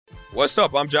What's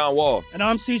up? I'm John Wall. And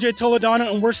I'm CJ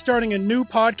Toledano, and we're starting a new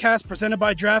podcast presented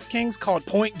by DraftKings called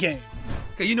Point Game.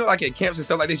 Okay, you know, like at camps and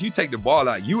stuff like this, you take the ball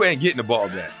out, you ain't getting the ball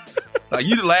back. Like,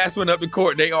 you the last one up the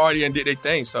court, they already did their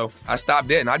thing. So I stopped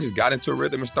that, and I just got into a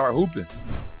rhythm and started hooping.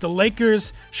 The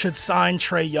Lakers should sign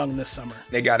Trae Young this summer.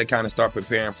 They got to kind of start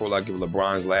preparing for, like, if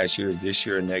LeBron's last year is this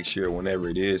year, next year, whenever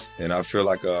it is. And I feel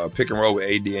like a pick and roll with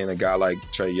AD and a guy like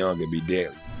Trae Young would be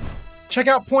deadly. Check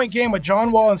out Point Game with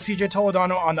John Wall and CJ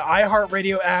Toledano on the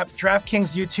iHeartRadio app,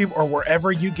 DraftKings YouTube, or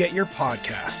wherever you get your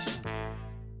podcasts.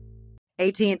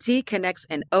 AT&T connects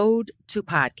an ode to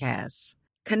podcasts.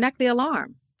 Connect the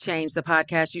alarm. Change the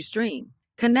podcast you stream.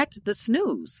 Connect the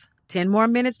snooze. 10 more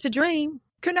minutes to dream.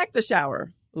 Connect the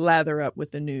shower. Lather up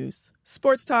with the news,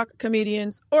 sports talk,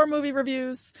 comedians, or movie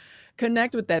reviews.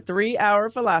 Connect with that 3-hour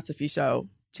philosophy show.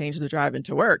 Change the drive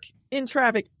into work in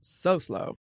traffic so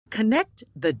slow. Connect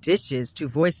the dishes to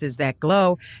voices that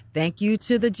glow. Thank you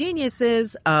to the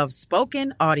geniuses of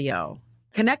spoken audio.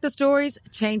 Connect the stories,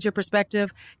 change your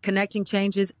perspective. Connecting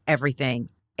changes everything.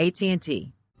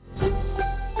 AT&T.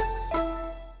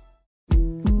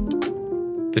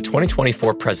 The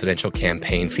 2024 presidential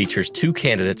campaign features two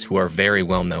candidates who are very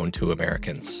well known to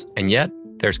Americans. And yet,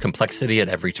 there's complexity at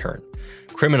every turn.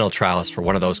 Criminal trials for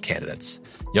one of those candidates.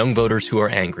 Young voters who are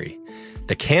angry.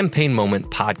 The Campaign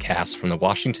Moment podcast from the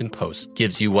Washington Post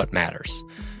gives you what matters.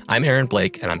 I'm Aaron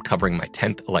Blake, and I'm covering my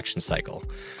 10th election cycle.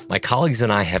 My colleagues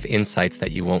and I have insights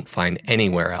that you won't find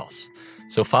anywhere else.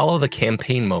 So follow The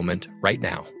Campaign Moment right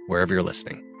now, wherever you're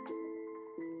listening.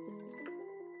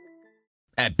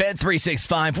 At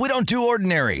Bet365, we don't do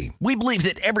ordinary. We believe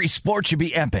that every sport should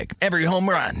be epic. Every home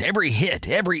run, every hit,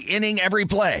 every inning, every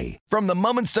play. From the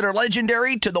moments that are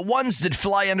legendary to the ones that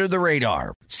fly under the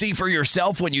radar. See for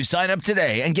yourself when you sign up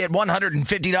today and get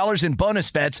 $150 in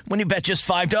bonus bets when you bet just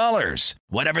 $5.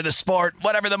 Whatever the sport,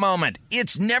 whatever the moment,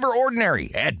 it's never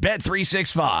ordinary at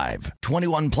Bet365.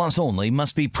 21 plus only.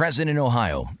 Must be present in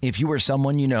Ohio. If you or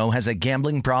someone you know has a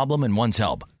gambling problem and wants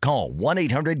help, call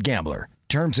 1-800-GAMBLER.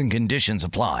 Terms and conditions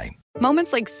apply.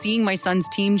 Moments like seeing my son's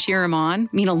team cheer him on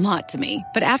mean a lot to me.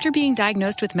 But after being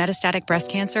diagnosed with metastatic breast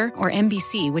cancer, or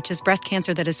MBC, which is breast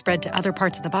cancer that has spread to other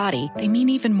parts of the body, they mean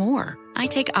even more. I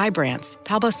take Ibrance,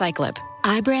 palbociclib.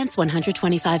 Ibrance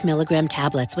 125 milligram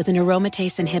tablets with an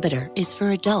aromatase inhibitor is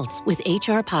for adults with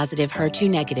HR-positive,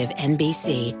 HER2-negative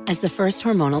MBC as the first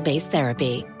hormonal-based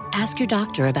therapy. Ask your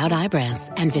doctor about Ibrance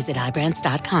and visit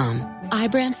Ibrance.com.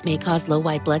 Ibrance may cause low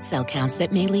white blood cell counts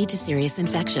that may lead to serious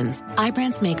infections.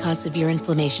 Ibrance may cause severe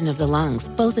inflammation of the lungs.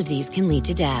 Both of these can lead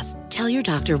to death. Tell your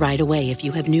doctor right away if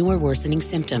you have new or worsening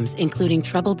symptoms, including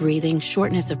trouble breathing,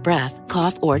 shortness of breath,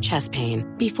 cough, or chest pain.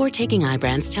 Before taking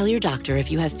Ibrance, tell your doctor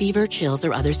if you have fever, chills,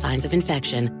 or other signs of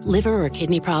infection, liver or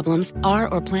kidney problems, are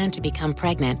or plan to become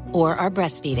pregnant, or are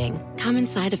breastfeeding. Common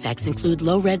side effects include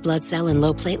low red blood cell and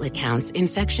low platelet counts,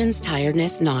 infections,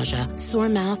 tiredness, nausea, sore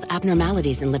mouth,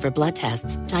 abnormalities in liver blood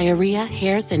tests, diarrhea,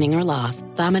 hair thinning or loss,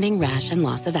 vomiting, rash, and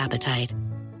loss of appetite.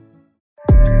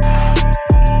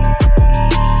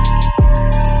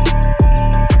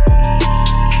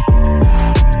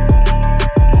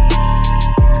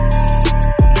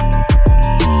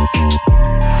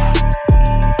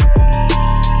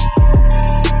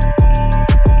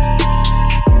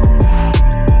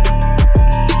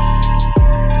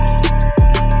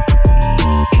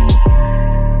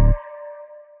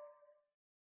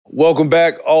 Welcome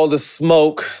back, All the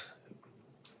Smoke.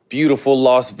 Beautiful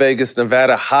Las Vegas,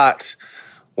 Nevada, hot.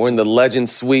 We're in the Legend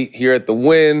Suite here at the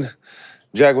Wynn.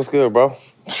 Jack, what's good, bro?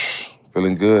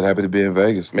 Feeling good. Happy to be in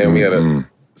Vegas. Man, we had a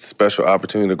special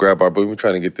opportunity to grab our boot. We've been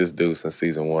trying to get this dude since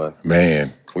season 1.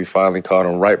 Man. We finally caught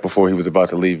him right before he was about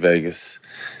to leave Vegas.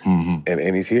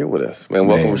 And he's here with us. Man,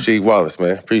 welcome, Rasheed Wallace,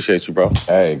 man. Appreciate you, bro.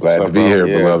 Hey, glad to be here,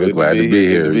 beloved. Glad to be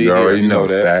here. You already know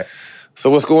that. So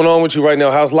what's going on with you right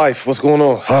now? How's life? What's going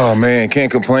on? Oh, man,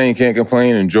 can't complain.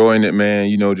 Enjoying it, man.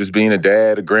 You know, just being a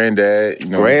dad, a granddad. You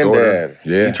know, granddad.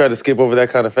 Yeah. You tried to skip over that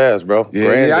kind of fast, bro. Yeah,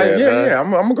 granddad, yeah.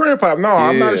 I'm a grandpa. No,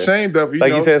 I'm not ashamed of it.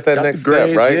 You said, it's that next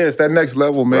step, right? Yeah, it's that next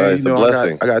level, man. Right, it's a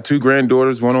blessing. I got 2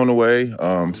 granddaughters, one on the way.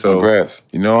 So, congrats.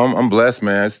 You know, I'm blessed,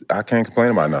 man. I can't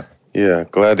complain about nothing. Yeah,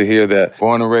 glad to hear that.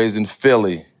 Born and raised in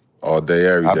Philly. All day,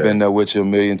 every day. I've been there with you a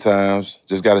million times.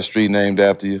 Just got a street named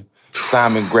after you.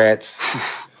 Simon Gratz.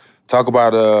 Talk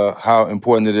about how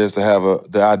important it is to have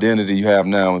the identity you have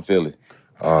now in Philly.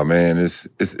 Oh man, it's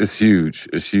huge.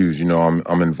 It's huge. You know,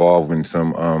 I'm involved in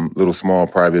some little small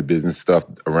private business stuff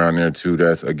around there too.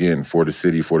 That's again for the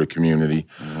city, for the community.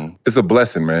 It's a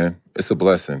blessing, man. It's a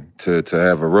blessing to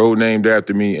have a road named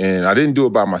after me, and I didn't do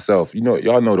it by myself. You know,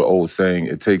 y'all know the old saying: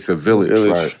 it takes a village.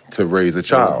 Right, to raise a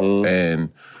child,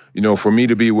 and you know, for me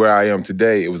to be where I am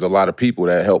today, it was a lot of people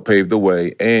that helped pave the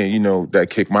way and, you know, that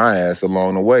kicked my ass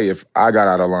along the way if I got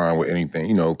out of line with anything,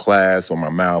 you know, class or my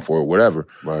mouth or whatever.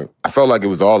 Right. I felt like it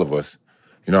was all of us.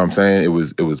 You know what I'm saying? It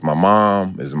was my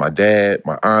mom, it was my dad,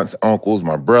 my aunts, uncles,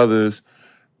 my brothers,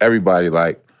 everybody.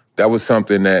 Like, that was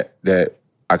something that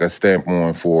I could stamp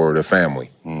on for the family.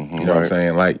 Mm-hmm, you know what I'm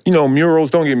saying? Like, you know,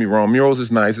 murals, don't get me wrong, murals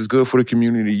is nice. It's good for the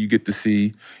community. You get to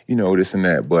see, you know, this and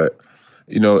that. But,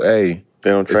 you know, hey,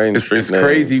 they don't train the street it's names.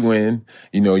 crazy when,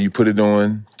 you know, you put it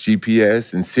on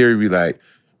GPS and Siri be like,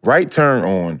 right turn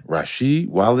on Rasheed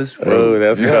Wallace Road. Oh,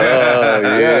 that's cool.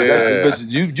 Yeah. But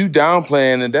you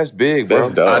downplaying, and that's big, bro.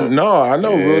 That's dope. I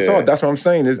know, real talk. That's what I'm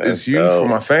saying. It's huge dope. for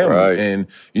my family. Right. And,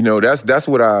 you know, that's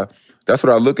what I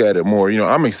look at it more. You know,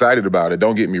 I'm excited about it,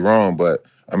 don't get me wrong, but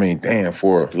I mean, damn,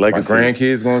 for Legacy. my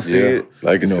grandkids gonna see it,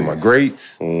 Legacy. you know, my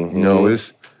greats, you know,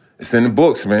 it's in the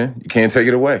books, man. You can't take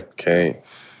it away. Can't.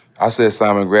 I said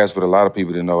Simon Gratz, but a lot of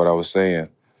people didn't know what I was saying,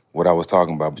 what I was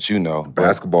talking about, but you know.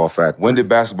 Basketball factor. When did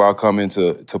basketball come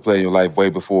into play in your life way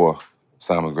before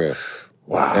Simon Gratz?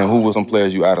 Wow. And who were some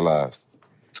players you idolized?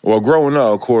 Well, growing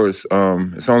up, of course,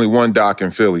 it's only one doc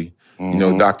in Philly, you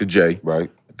know, Dr. J. Right.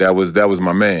 That was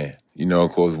my man. You know,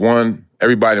 because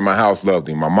everybody in my house loved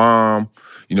him. My mom,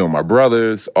 you know, my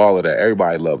brothers, all of that.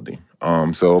 Everybody loved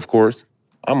him. So, of course,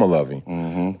 I'ma love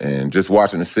him. And just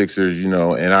watching the Sixers, you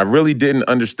know, and I really didn't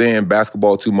understand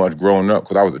basketball too much growing up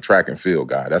because I was a track and field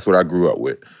guy. That's what I grew up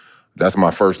with. That's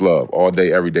my first love, all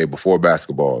day, every day. Before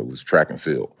basketball, it was track and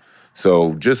field.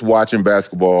 So just watching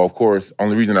basketball, of course,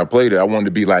 only reason I played it, I wanted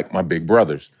to be like my big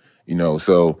brothers, you know.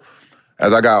 So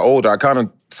as I got older, I kind of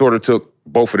sort of took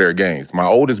both of their games. My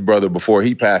oldest brother, before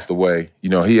he passed away, you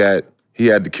know, he had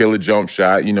the killer jump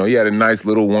shot. You know, he had a nice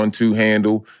little 1-2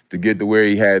 handle to get to where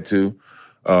he had to.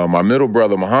 My middle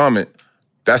brother, Muhammad,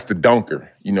 that's the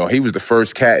dunker. You know, he was the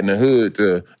first cat in the hood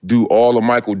to do all of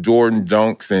Michael Jordan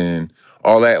dunks and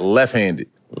all that left-handed,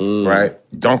 right?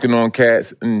 Dunking on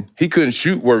cats. And he couldn't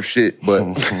shoot worth shit,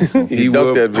 but he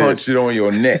would punch it on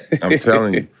your neck, I'm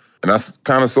telling you. And I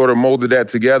kind of sort of molded that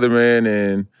together, man,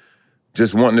 and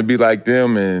just wanting to be like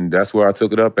them, and that's where I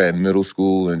took it up at in middle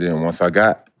school. And then once I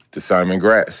got to Simon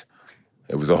Gratz,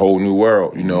 it was a whole new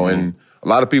world, you know, and a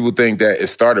lot of people think that it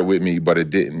started with me, but it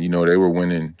didn't. You know, they were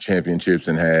winning championships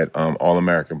and had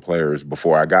All-American players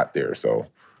before I got there. So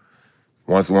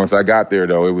once I got there,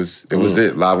 though, it was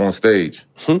it, live on stage.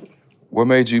 What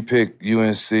made you pick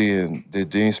UNC, and did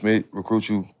Dean Smith recruit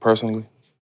you personally?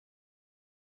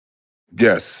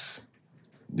 Yes,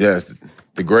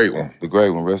 the great one. The great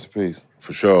one, rest in peace.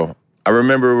 For sure. I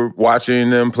remember watching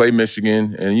them play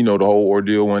Michigan, and, you know, the whole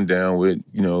ordeal went down with,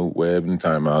 you know, Webb and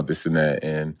timeout, this and that,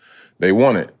 and they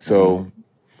won it. So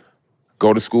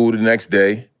go to school the next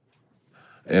day,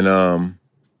 and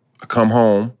I come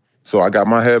home. So I got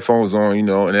my headphones on, you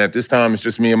know, and at this time, it's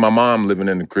just me and my mom living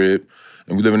in the crib,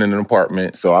 and we living in an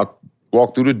apartment. So I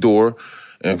walk through the door,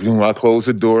 and when I close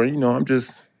the door, you know, I'm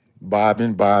just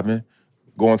bobbing,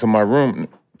 going to my room.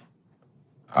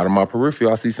 Out of my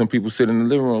periphery, I see some people sitting in the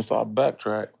living room, so I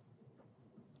backtrack.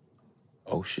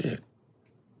 Oh, shit.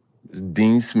 It's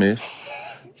Dean Smith.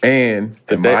 And,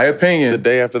 my opinion... The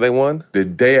day after they won? The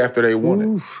day after they won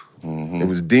it. It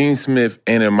was Dean Smith,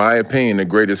 and in my opinion, the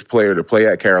greatest player to play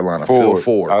at Carolina, Phil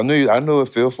Ford. I knew it,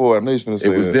 Phil Ford. I knew you was going to say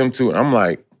that. It was them two. And I'm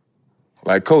like,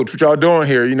 Coach, what y'all doing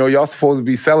here? You know, y'all supposed to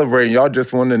be celebrating. Y'all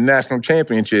just won the national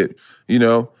championship, you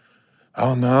know?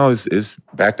 Oh, no, it's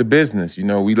back to business. You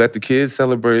know, we let the kids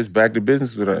celebrate. It's back to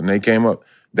business with us. And they came up.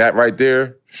 That right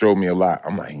there showed me a lot.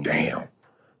 I'm like, damn.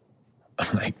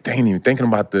 They ain't even thinking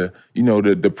about the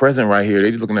present right here. They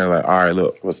just looking at it like, all right,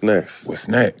 look. What's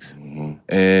next?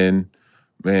 And,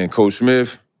 man, Coach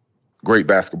Smith, great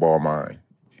basketball mind.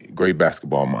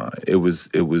 It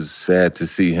was sad to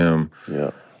see him,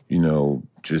 you know,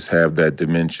 just have that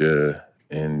dementia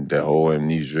and that whole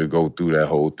amnesia, go through that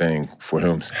whole thing for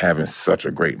him having such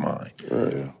a great mind.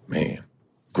 Man,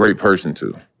 great person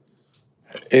too.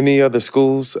 Any other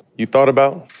schools you thought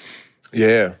about?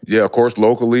 Yeah, of course,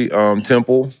 locally,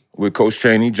 Temple with Coach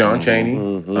Chaney, John Chaney.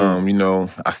 You know,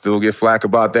 I still get flack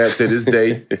about that to this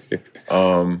day.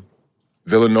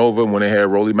 Villanova, when they had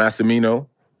Rolly Massimino.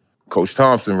 Coach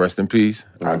Thompson, rest in peace.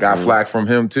 I got flack from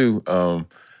him too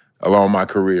along my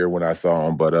career when I saw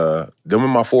him. But them were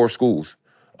my 4 schools.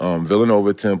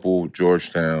 Villanova, Temple,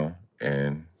 Georgetown,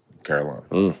 and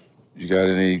Carolina. You got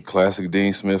any classic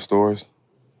Dean Smith stories?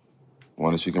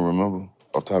 One that you can remember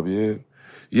off the top of your head?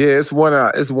 Yeah, it's one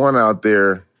out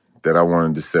there that I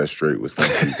wanted to set straight with some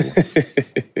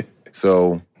people.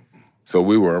 So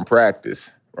we were in practice,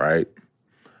 right?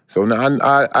 So now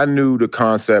I knew the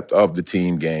concept of the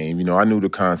team game. You know, I knew the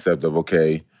concept of,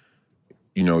 okay,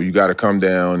 you know, you got to come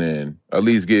down and at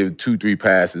least give 2-3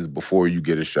 passes before you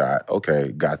get a shot.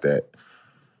 Okay, got that.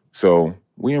 So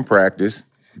we in practice,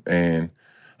 and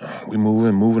we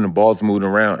moving, the ball's moving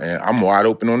around, and I'm wide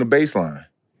open on the baseline.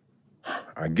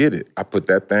 I get it. I put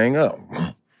that thing up.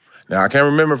 Now, I can't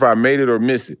remember if I made it or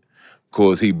missed it,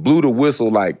 because he blew the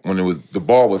whistle like when the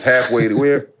ball was halfway to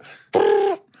where.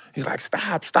 He's like,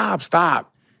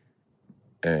 stop.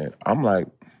 And I'm like,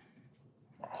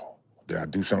 oh, did I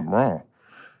do something wrong?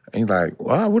 And he's like,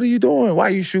 well, what are you doing? Why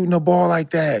are you shooting the ball like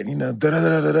that? You know,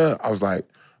 da-da-da-da-da. I was like,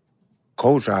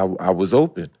 Coach, I was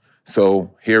open.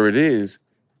 So here it is.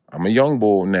 I'm a young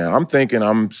bull now. I'm thinking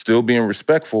I'm still being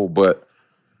respectful, but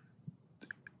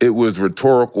it was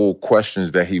rhetorical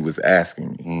questions that he was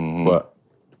asking me. But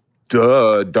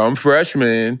dumb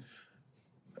freshman.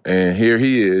 And here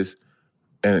he is.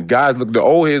 And guys, the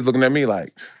old heads looking at me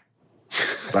like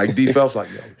D. Phelps,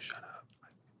 like, yo, shut up.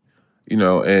 You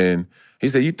know, and he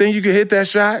said, you think you can hit that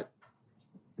shot?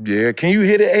 Yeah. Can you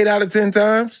hit it 8 out of 10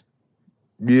 times?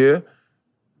 Yeah.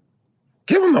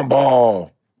 Give him the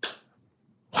ball.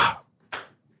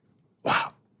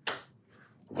 Wow.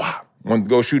 Want to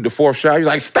go shoot the 4th shot? He's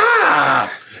like,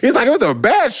 stop. He's like, it was a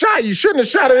bad shot. You shouldn't have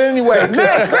shot it anyway.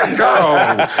 Next, let's go.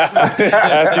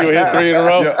 After you hit 3 in a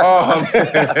row?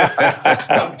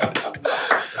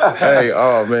 Hey,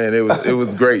 oh man, it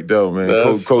was great though, man.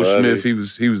 Coach Smith,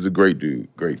 he was a great dude.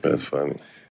 That's funny.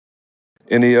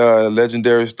 Any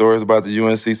legendary stories about the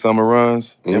UNC summer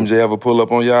runs? MJ ever pull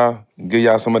up on y'all? Give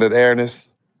y'all some of that airness?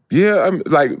 Yeah,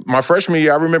 like my freshman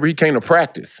year, I remember he came to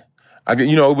practice. I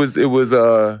think it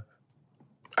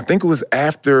was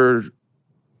after.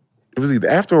 It was either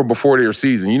after or before their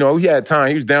season. You know, he had time.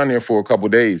 He was down there for a couple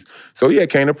of days. So he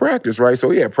came to practice, right? So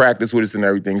he had practice with us and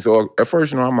everything. So at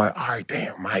first, you know, I'm like, all right,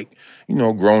 damn, Mike. You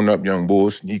know, grown up young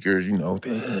bull, sneakers, you know,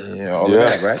 all of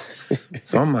that, right?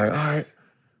 So I'm like, all right.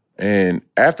 And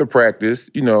after practice,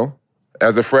 you know,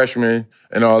 as a freshman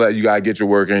and all that, you got to get your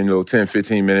work in, 10,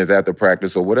 15 minutes after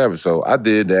practice or whatever. So I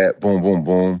did that, boom, boom,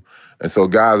 boom. And so,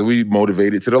 guys, we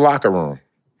motivated to the locker room.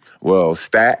 Well,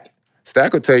 Stack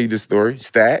will tell you this story.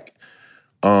 Stack,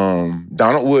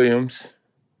 Donald Williams,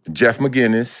 Jeff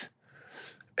McGinnis,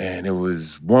 and it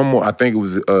was one more. I think it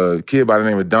was a kid by the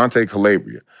name of Dante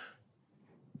Calabria.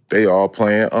 They all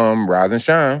playing Rise and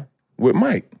Shine with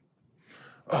Mike.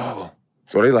 Oh,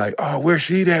 so they like, oh, where's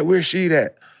she at? Where's she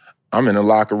at? I'm in the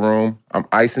locker room. I'm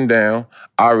icing down.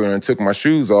 I ran and took my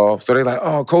shoes off. So they like,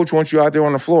 oh, Coach wants you out there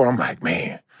on the floor. I'm like,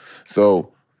 man.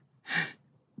 So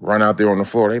run out there on the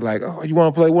floor. They like, oh, you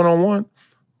want to play one-on-one?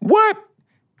 What?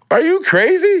 Are you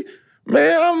crazy?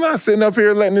 Man, I'm not sitting up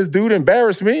here letting this dude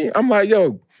embarrass me. I'm like,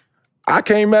 yo, I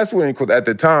can't mess with him because at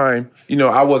the time, you know,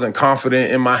 I wasn't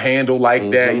confident in my handle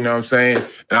like that, you know what I'm saying?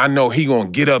 And I know he gonna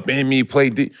get up in me, play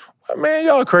deep. Man,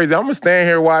 y'all crazy. I'm gonna stand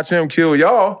here and watch him kill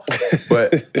y'all.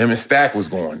 But him and Stack was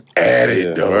going at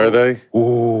it, though. Were they?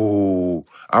 Ooh.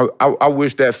 I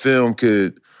wish that film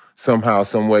could somehow,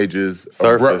 some way just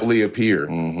abruptly appear.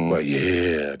 But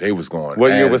yeah, they was going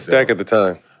What at year it, was Stack though. at the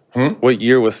time? What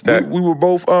year was Stack? We were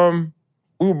both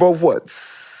what?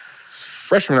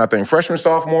 Freshmen, I think. Freshman,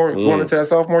 sophomore, going into that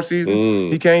sophomore season.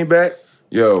 He came back.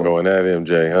 Yo. Going at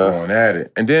MJ, huh? Going at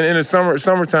it. And then in the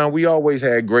summertime, we always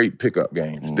had great pickup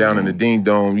games. Down in the Dean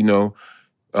Dome, you know,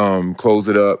 close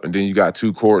it up. And then you got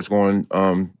 2 courts going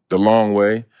the long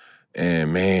way.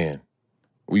 And man,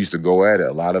 we used to go at it.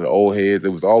 A lot of the old heads.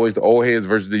 It was always the old heads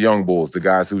versus the young bulls, the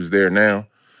guys who's there now.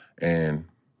 And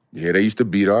yeah, they used to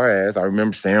beat our ass. I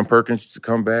remember Sam Perkins used to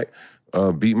come back,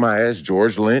 beat my ass.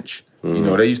 George Lynch, you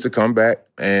know, they used to come back.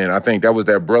 And I think that was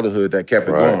that brotherhood that kept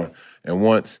it going. And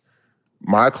once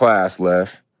my class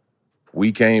left,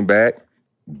 we came back,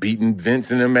 beating Vince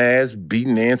and them ass,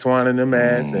 beating Antoine and them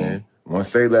ass. And once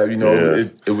they left, you know,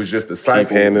 it was just a cycle.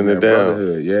 Keep handing it down.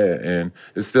 Brotherhood. Yeah, and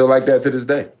it's still like that to this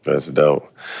day. That's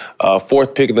dope.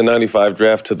 4th pick of the 95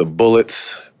 draft to the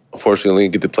Bullets. Unfortunately, you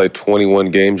get to play 21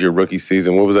 games your rookie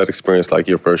season. What was that experience like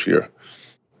your first year?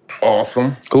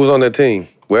 Awesome. Who was on that team?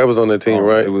 Webb was on that team,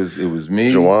 right? It was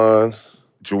me. Juwan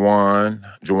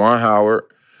Howard,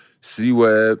 C.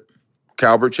 Webb,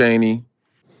 Calbert Chaney,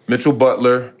 Mitchell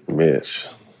Butler, Mitch,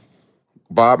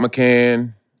 Bob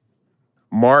McCann,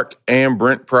 Mark and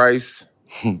Brent Price,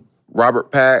 Robert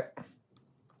Pack,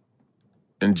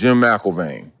 and Jim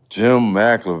McIlvain.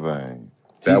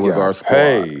 That was our squad.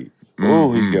 Paid.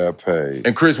 Ooh, he got paid.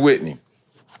 And Chris Whitney.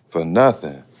 For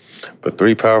nothing. But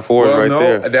 3 power forwards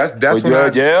there. That's when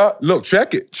look,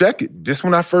 check it. This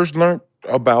when I first learned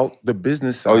about the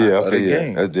business side of the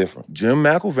game. That's different. Jim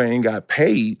McIlvain got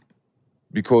paid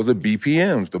because of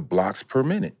BPMs, the blocks per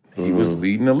minute. He was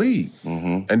leading the league.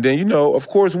 And then, you know, of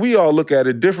course, we all look at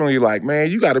it differently, like, man,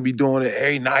 you got to be doing it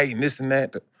every night and this and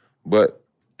that. But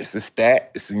it's a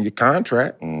stat. It's in your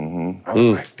contract. I was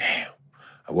like, damn.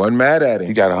 I wasn't mad at him.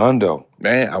 He got a hundo.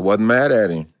 Man, I wasn't mad at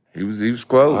him. He was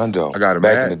close. Hundo. I got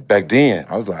him back then.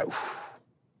 I was like, whew.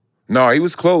 No, he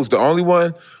was close. The only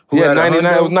one who had had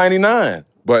 99. It was 99.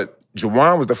 But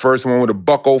Juwan was the first one with a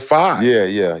 $105.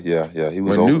 Yeah. He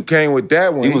was when Newt came with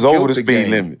that one, he was over the killed speed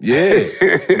game. limit. Yeah,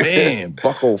 man,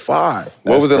 $105.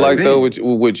 What was it like though with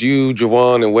you,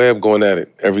 Juwan, and Webb going at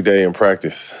it every day in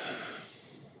practice?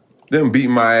 Them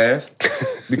beating my ass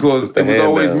because it was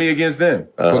always me against them.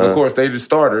 Because of course they the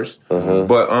starters.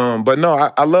 But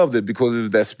no, I loved it because it was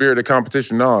that spirit of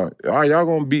competition. No, all right, y'all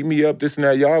gonna beat me up, this and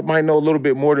that. Y'all might know a little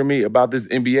bit more than me about this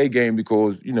NBA game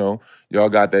because, you know, y'all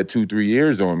got that 2-3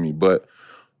 years on me. But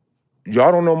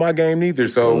y'all don't know my game neither.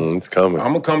 So it's coming.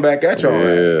 I'm gonna come back at y'all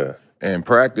ass. And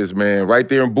practice, man, right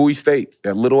there in Bowie State,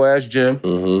 that little ass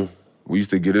gym. We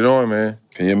used to get it on, man.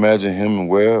 Can you imagine him and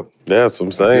Webb? That's what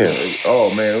I'm saying.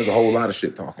 Oh, man, it was a whole lot of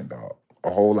shit talking, dog. A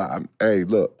whole lot. Hey,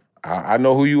 look, I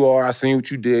know who you are. I seen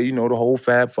what you did. You know, the whole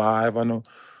Fab Five, I know.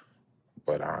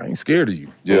 But I ain't scared of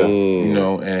you. Yeah. You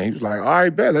know, and he was like, all right,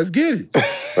 bet, let's get it.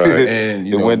 Right. And,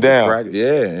 you It know, went down.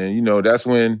 Yeah, and, you know, that's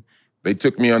when they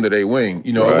took me under their wing.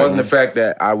 You know, it wasn't the fact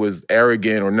that I was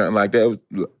arrogant or nothing like that. It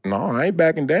was, no, I ain't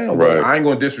backing down. Right. I ain't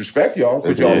going to disrespect y'all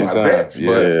because y'all my vets.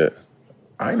 But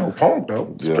I ain't no punk,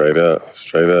 though. Straight up.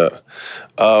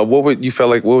 What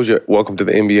was your welcome to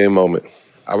the NBA moment?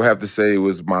 I would have to say it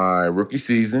was my rookie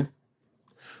season.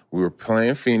 We were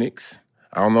playing Phoenix.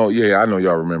 I don't know. Yeah, I know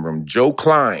y'all remember him. Joe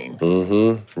Klein.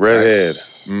 Redhead.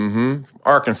 From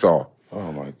Arkansas.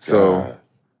 Oh, my God. So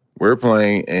we're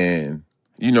playing, and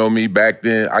you know me back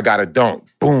then, I got a dunk.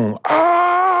 Boom.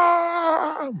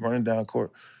 I'm running down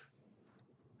court.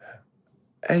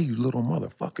 Hey, you little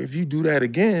motherfucker, if you do that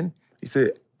again, he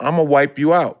said, I'm going to wipe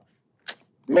you out.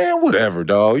 Man, whatever,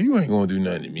 dog. You ain't going to do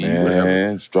nothing to me. Man,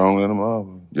 whatever. stronger than a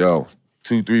mother. Yo,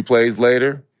 2-3 plays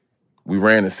later, we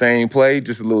ran the same play,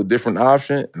 just a little different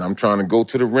option, and I'm trying to go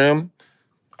to the rim.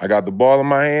 I got the ball in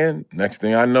my hand. Next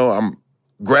thing I know, I'm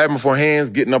grabbing for hands,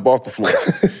 getting up off the floor.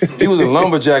 He was a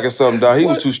lumberjack or something, dog. He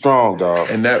was too strong, dog.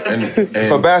 And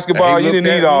for basketball, you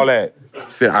didn't need all that.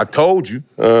 Said, I told you.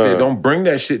 Said, don't bring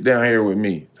that shit down here with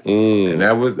me. And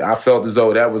I felt as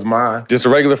though that was my... Just a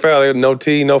regular foul, no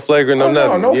T, no flagrant, no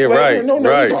nothing. No yeah, flagrant,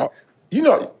 right, no, right. You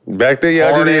know... Back there,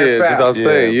 y'all just did. Just I'm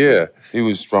saying, yeah. He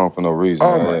was strong for no reason.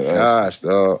 Oh, my gosh,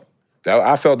 dog.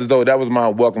 I felt as though that was my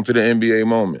welcome to the NBA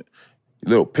moment.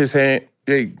 Little piss hand.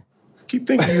 Hey, keep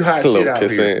thinking you hot shit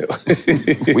out here.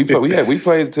 we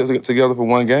played together for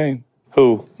one game.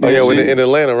 Who? Oh, yeah, in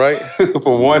Atlanta, right?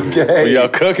 For one game. Were y'all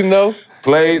cooking, though?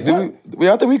 Played. I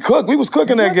think we cooked. We was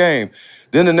cooking that game.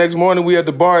 Then the next morning, we at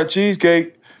the bar at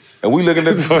Cheesecake, and we looking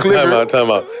at the clicker.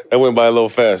 Time out. That went by a little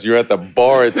fast. You're at the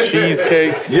bar at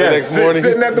Cheesecake the next morning?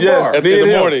 Sitting at the bar. In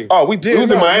the morning. Oh, we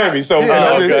was in Miami, so...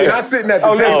 Not sitting at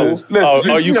the table.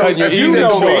 Listen, you cutting your evening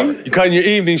short. You cutting your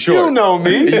evening short. You know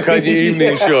me. You cutting your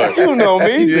evening short. You know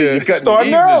me.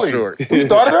 Starting early. We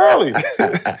started early.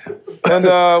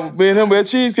 And me and him at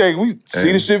Cheesecake, we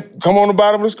see the shit come on the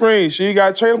bottom of the screen. She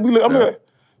got traded. I'm like,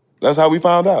 that's how we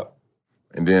found out.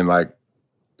 And then, like,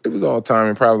 it was all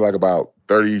timing, probably like about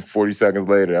 30, 40 seconds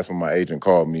later, that's when my agent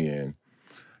called me and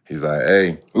he's like,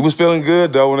 hey. We was feeling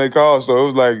good, though, when they called, so it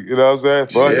was like, you know what I'm saying?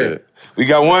 Fuck it. We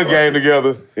got one game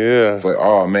together. Yeah. But,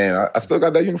 oh, man, I still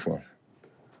got that uniform.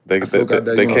 They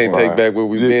can't take back where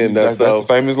we've been. That's the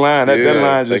famous line. That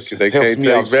line just helps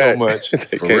me out so much.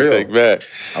 They can't take back.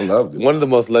 I loved it. One of the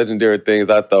most legendary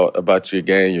things I thought about your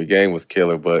game was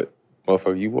killer, but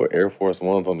motherfucker, you wore Air Force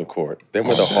Ones on the court. They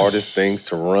were the hardest things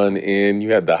to run in.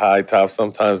 You had the high tops,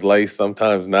 sometimes lace,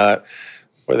 sometimes not.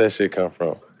 Where'd that shit come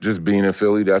from? Just being in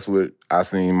Philly, that's what I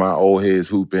seen my old heads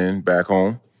hooping back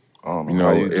home. You know,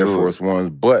 Air Force Ones.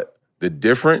 But the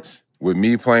difference with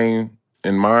me playing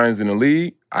in mines in the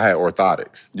league, I had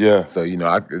orthotics. Yeah. So, you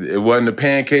know, it wasn't a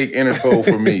pancake inner toe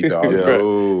for me, dog.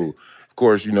 No. Of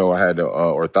course, you know, I had the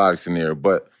orthotics in there.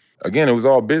 But again, it was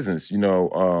all business. You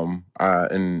know,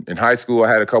 in high school,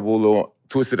 I had a couple of little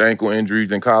twisted ankle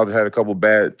injuries. In college, I had a couple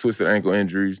bad twisted ankle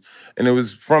injuries. And it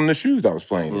was from the shoes I was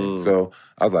playing in. So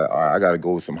I was like, all right, I got to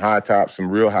go with some high tops,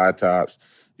 some real high tops,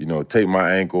 you know, tape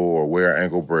my ankle or wear an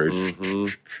ankle brace,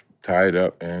 tie it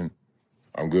up, and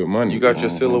I'm good money. You got your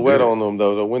silhouette on them,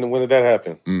 though. When did that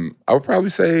happen? I would probably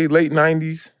say late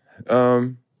 90s.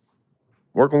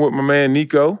 Working with my man,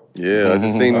 Nico. Yeah, I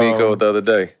just seen Nico the other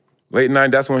day. Late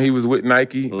 90s, that's when he was with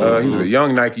Nike. He was a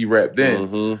young Nike rep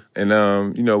then.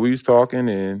 And, you know, we was talking,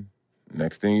 and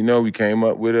next thing you know, we came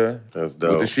up with the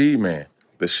Sheed Man.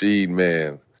 The Sheed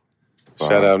man.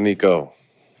 Shout out Nico.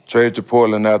 Traded to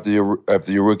Portland after your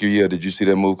rookie year. Did you see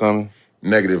that move coming?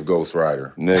 Negative, Ghost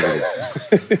Rider.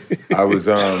 Negative. I was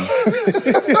on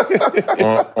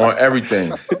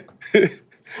everything.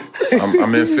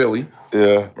 I'm in Philly.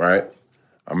 Yeah. Right?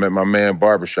 I'm at my man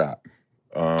Barbershop.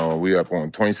 We up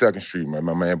on 22nd Street, my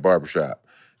man Barbershop.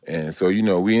 And so, you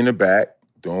know, we in the back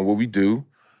doing what we do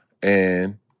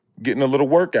and getting a little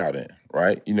workout in,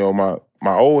 right? You know, my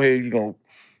old head, you know,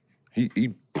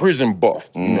 he prison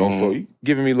buffed, you know, so he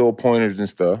giving me little pointers and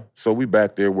stuff. So we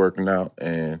back there working out,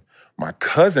 and my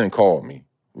cousin called me.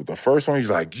 With the first one, he's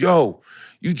like, yo,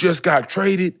 you just got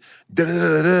traded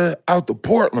out to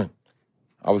Portland.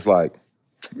 I was like,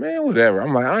 man, whatever.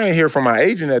 I'm like, I ain't hear from my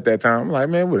agent at that time. I'm like,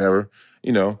 man, whatever.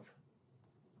 You know,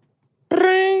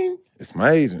 bring. It's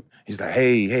my agent. He's like,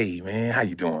 hey, man, how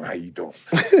you doing?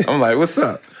 I'm like, what's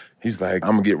up? He's like,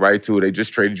 I'm gonna get right to it. They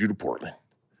just traded you to Portland.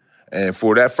 And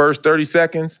for that first 30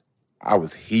 seconds, I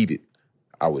was heated.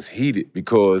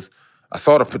 Because I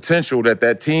saw the potential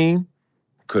that team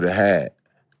could have had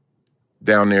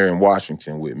down there in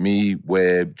Washington with me,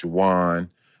 Webb, Juwan,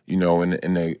 you know,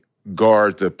 and the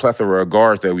guards, the plethora of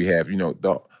guards that we have, you know,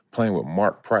 playing with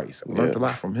Mark Price. I learned a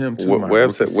lot from him, too.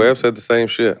 Webb said the same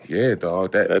shit. Yeah,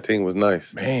 dog. That team was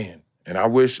nice. Man. And I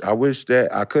wish that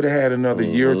I could have had another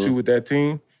year or two with that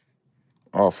team.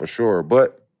 Oh, for sure.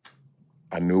 But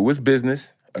I knew it was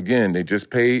business. Again, they just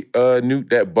paid Newt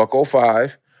that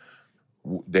 $105.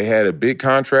 They had a big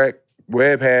contract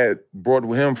Webb had brought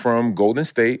with him from Golden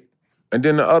State. And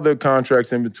then the other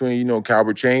contracts in between, you know,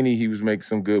 Calbert Chaney, he was making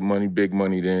some good money, big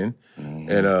money then.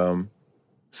 And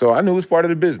so I knew it was part of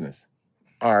the business.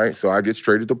 All right, so I get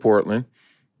traded to Portland.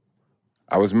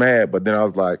 I was mad, but then I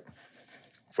was like,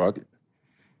 fuck it.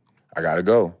 I gotta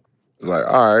go. It's like,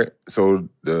 all right. So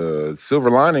the silver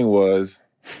lining was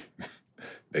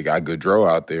they got Goodrow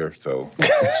out there, so.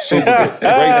 Super good.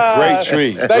 Great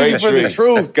tree. Thank you for the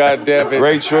truth, goddammit.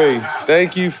 Great tree.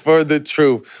 Thank you for the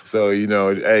truth. So, you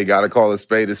know, hey, gotta call a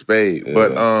spade a spade. Yeah.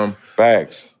 But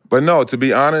facts. But no, to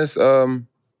be honest,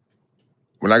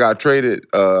 when I got traded,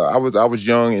 I was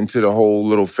young into the whole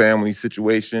little family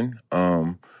situation.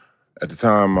 At the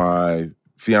time, my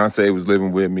fiance was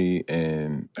living with me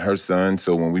and her son.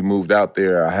 So when we moved out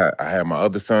there, I had my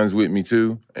other sons with me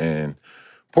too. And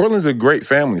Portland's a great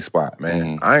family spot,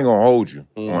 man. I ain't gonna hold you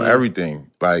on everything.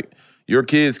 Like, your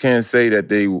kids can't say that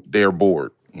they're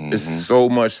bored. There's so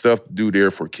much stuff to do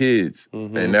there for kids.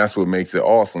 And that's what makes it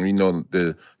awesome. You know,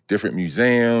 the different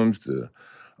museums, the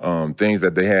things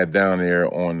that they had down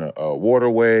there on the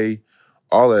waterway,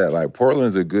 all of that. Like,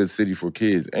 Portland's a good city for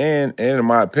kids. And in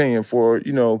my opinion, for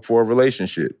a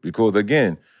relationship. Because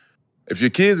again, if your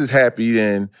kids is happy,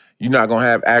 then you're not gonna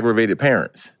have aggravated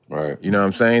parents. Right. You know what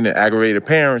I'm saying? The aggravated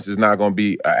parents is not gonna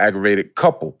be an aggravated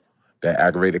couple. That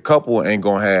aggravated couple ain't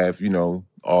gonna have, you know,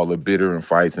 all the bitter and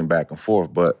fights and back and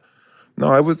forth. But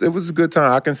no, it was a good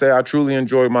time. I can say I truly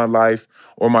enjoyed my life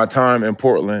or my time in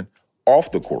Portland off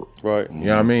the court. Right. You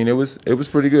know what I mean? It was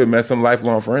pretty good. Met some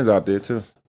lifelong friends out there too.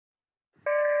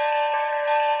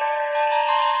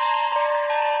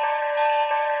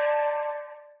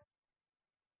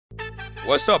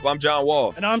 What's up? I'm John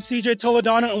Wall. And I'm CJ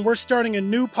Toledano, and we're starting a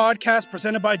new podcast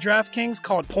presented by DraftKings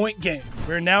called Point Game.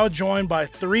 We're now joined by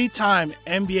 3-time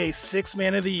NBA Sixth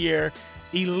Man of the Year,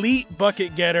 elite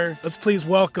bucket getter. Let's please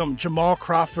welcome Jamal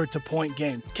Crawford to Point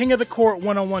Game. King of the Court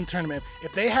one-on-one tournament.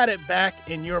 If they had it back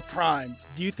in your prime,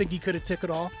 do you think you could have took it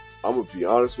all? I'm going to be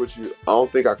honest with you. I don't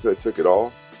think I could have took it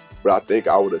all, but I think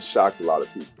I would have shocked a lot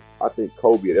of people. I think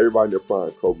Kobe and everybody in their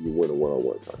prime, Kobe would win a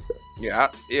one-on-one contest.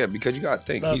 Yeah, because you got to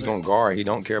think, he's going to guard. He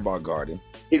don't care about guarding.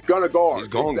 He's going to guard. He's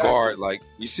going to guard. Like,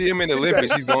 you see him in the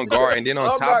Olympics, he's going to guard. And then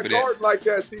on top of that. I'm not guarding like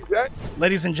that, CJ.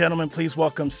 Ladies and gentlemen, please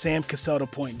welcome Sam Cassell to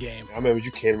Point Game. I remember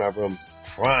you came out from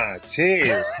prime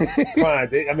 10.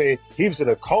 I mean, he was in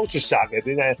a culture shock. And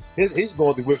then he's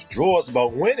going through withdrawals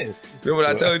about winning. Remember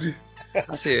what I told you?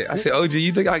 I said, OG,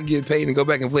 you think I can get paid and go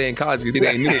back and play in college because it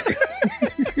ain't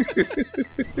it?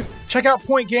 Check out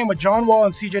Point Game with John Wall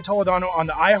and CJ Toledano on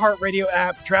the iHeartRadio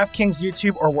app, DraftKings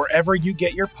YouTube, or wherever you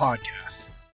get your podcasts.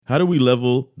 How do we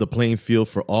level the playing field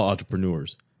for all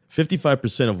entrepreneurs?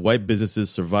 55% of white businesses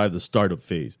survive the startup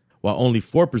phase, while only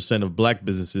 4% of black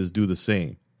businesses do the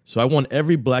same. So I want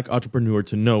every black entrepreneur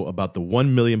to know about the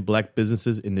 1 Million Black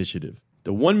Businesses Initiative.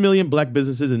 The 1 Million Black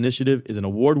Businesses Initiative is an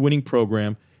award-winning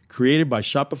program created by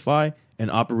Shopify and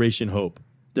Operation Hope.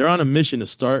 They're on a mission to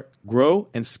start, grow,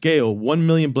 and scale 1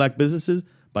 million black businesses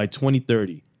by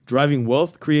 2030, driving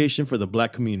wealth creation for the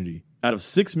black community. Out of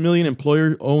 6 million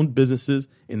employer-owned businesses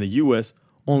in the U.S.,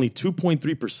 only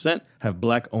 2.3% have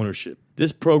black ownership.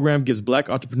 This program gives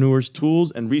Black entrepreneurs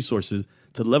tools and resources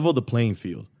to level the playing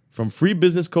field, from free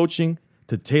business coaching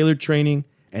to tailored training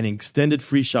and an extended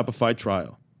free Shopify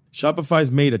trial. Shopify's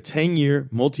made a 10-year,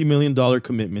 multi-million-dollar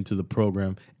commitment to the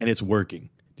program, and it's working.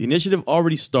 The initiative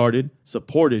already started,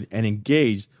 supported, and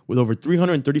engaged with over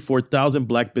 334,000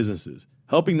 Black businesses,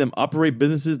 helping them operate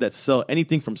businesses that sell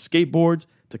anything from skateboards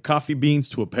to coffee beans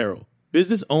to apparel.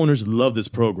 Business owners love this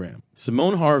program.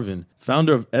 Simone Harvin,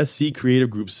 founder of SC Creative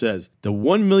Group, says, "The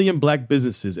 1 million Black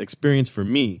businesses experience for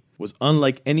me was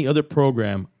unlike any other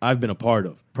program I've been a part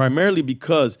of, primarily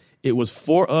because it was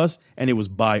for us and it was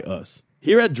by us."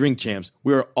 Here at Drink Champs,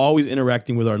 we are always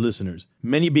interacting with our listeners,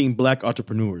 many being Black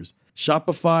entrepreneurs.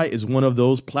 Shopify is one of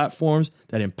those platforms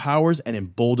that empowers and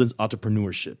emboldens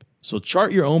entrepreneurship. So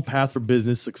chart your own path for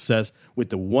business success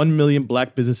with the 1 Million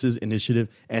Black Businesses Initiative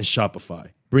and Shopify.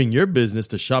 Bring your business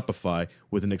to Shopify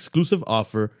with an exclusive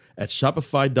offer at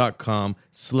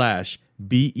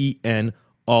shopify.com/BEN,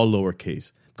 all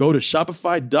lowercase. Go to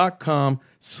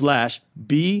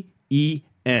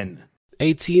shopify.com/BEN.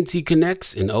 AT&T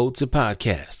connects an ode to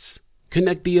podcasts.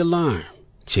 Connect the alarm.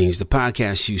 Change the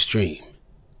podcast you stream.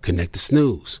 Connect the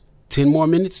snooze. 10 more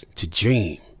minutes to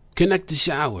dream. Connect the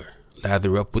shower.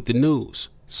 Lather up with the news,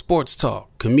 sports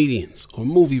talk, comedians, or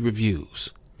movie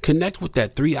reviews. Connect with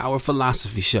that 3-hour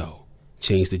philosophy show.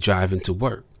 Change the drive into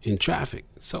work in traffic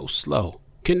so slow.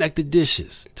 Connect the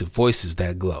dishes to voices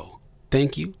that glow.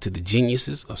 Thank you to the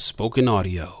geniuses of spoken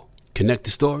audio. Connect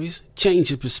the stories,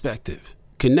 change your perspective.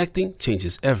 Connecting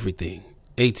changes everything.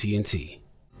 AT&T.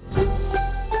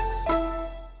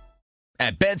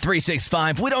 At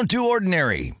Bet365, we don't do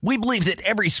ordinary. We believe that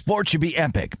every sport should be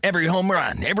epic. Every home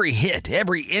run, every hit,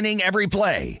 every inning, every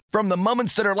play. From the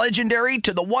moments that are legendary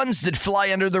to the ones that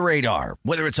fly under the radar.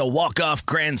 Whether it's a walk-off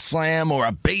grand slam or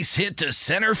a base hit to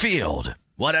center field.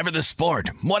 Whatever the sport,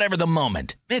 whatever the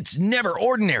moment. It's never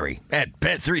ordinary at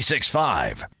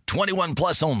Bet365. 21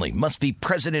 plus only. Must be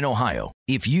present in Ohio.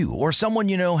 If you or someone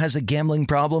you know has a gambling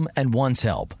problem and wants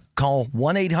help, call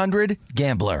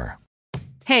 1-800-GAMBLER.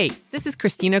 Hey, this is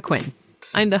Christina Quinn.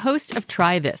 I'm the host of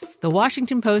Try This, the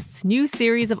Washington Post's new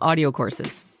series of audio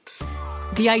courses.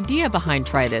 The idea behind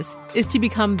Try This is to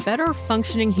become better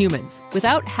functioning humans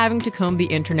without having to comb the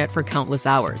internet for countless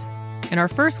hours. In our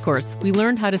first course, we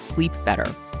learned how to sleep better.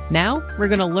 Now, we're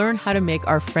going to learn how to make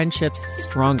our friendships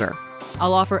stronger.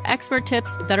 I'll offer expert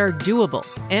tips that are doable,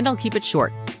 and I'll keep it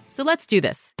short. So let's do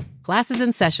this. Class is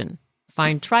in session.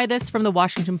 Find Try This from the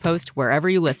Washington Post wherever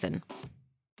you listen.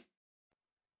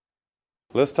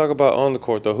 Let's talk about on the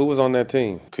court, though. Who was on that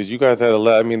team? Because you guys had a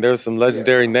lot. I mean, there's some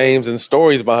legendary names and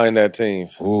stories behind that team.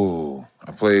 Ooh,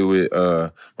 I played with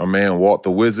my man Walt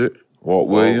the Wizard, Walt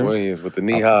Williams. With the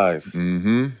knee highs.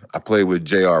 Mm-hmm. I played with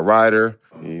J.R. Ryder.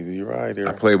 Easy Ryder.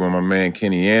 I played with my man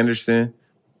Kenny Anderson.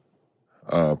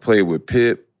 Played with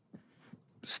Pip,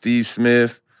 Steve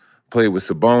Smith. Played with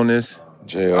Sabonis.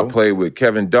 J.O. I played with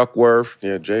Kevin Duckworth.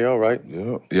 Yeah, J.O., right?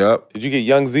 Yep. Did you get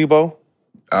young Zebo?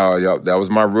 Oh, yep. That was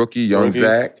my rookie,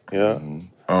 Zach. Yeah.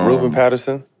 Ruben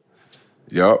Patterson.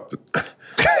 Yep.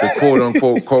 The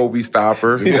quote-unquote Kobe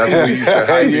stopper. That's what we used to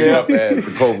hype him up as,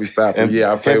 the Kobe stopper. And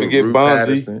I played with Ruben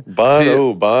Patterson.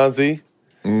 Bonzi.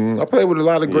 I played with a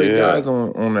lot of great guys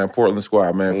on that Portland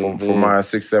squad, man, for my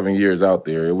 6-7 years out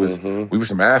there. It was we were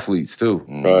some athletes, too.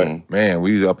 Right. Man,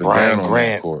 we was up and Brian down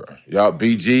Grant. on that court. Y'all,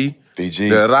 BG.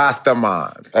 The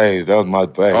Rastaman. Hey, that was my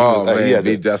thing. Oh,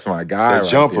 man, that's my guy that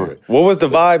right jumper. there. What was the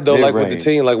vibe, though, like with the Mid-range.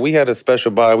 team? Like, we had a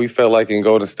special vibe. We felt like in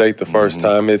Golden State the first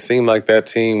time, it seemed like that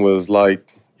team was like,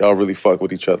 y'all really fuck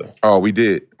with each other. Oh, we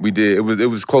did. It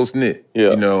was close-knit. Yeah.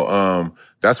 You know,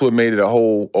 that's what made it a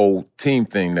whole old team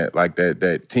thing,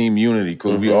 that team unity,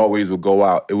 because we always would go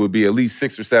out. It would be at least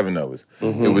 6 or 7 of us.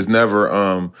 It was never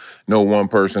no one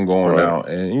person going out.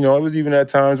 And, you know, it was even at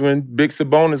times when Big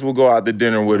Sabonis would go out to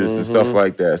dinner with us and stuff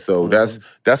like that. So that's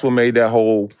what made that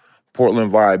whole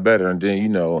Portland vibe better. And then, you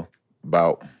know,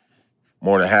 about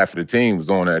more than half of the team was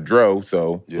on that dro.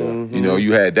 So, you know,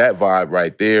 you had that vibe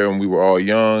right there, and we were all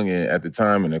young and at the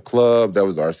time in the club. That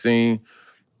was our scene.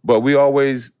 But we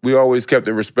always kept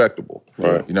it respectable.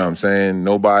 Right. You know what I'm saying?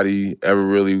 Nobody ever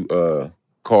really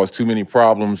caused too many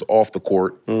problems off the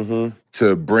court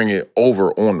to bring it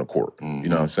over on the court. You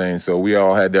know what I'm saying? So we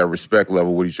all had that respect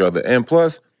level with each other. And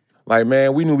plus, like,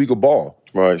 man, we knew we could ball.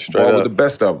 Right, straight ball up. with the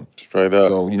best of them. Straight up.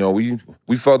 So, you know, we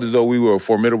felt as though we were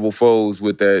formidable foes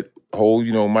with that whole,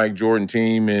 you know, Mike Jordan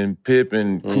team and Pip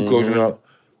and crew coaching up.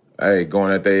 Hey,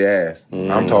 going at their ass.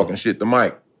 I'm talking shit to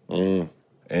Mike.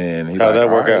 And he's How'd like,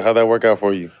 that work "All out? right." How'd that work out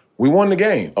for you? We won the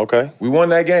game. Okay. We won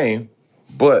that game,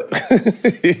 but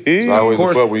It's always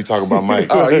a butt when you talk about Mike.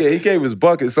 oh yeah, he gave his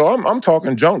bucket. So I'm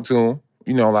talking junk to him,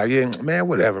 You know, like, yeah, man,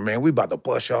 whatever, man. We about to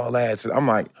bust y'all ass. I'm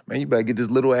like, man, you better get this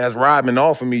little ass Rodman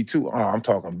off of me, too. Oh, I'm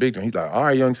talking big to him. He's like, all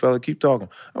right, young fella, keep talking.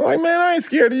 I'm like, man, I ain't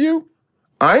scared of you.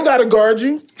 I ain't got to guard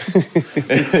you.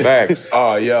 Facts.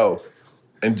 Oh, yo.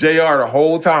 And JR the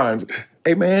whole time,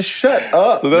 hey, man, shut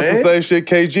up, So that's the same shit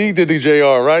KG did to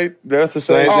JR, right? That's the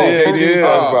same shit KG was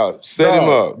talking about. Set him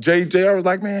up. JR was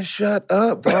like, man, shut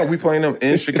up, dog. We playing them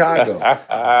in Chicago.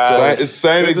 It's the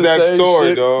same exact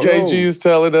story, dog. KG is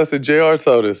telling us that JR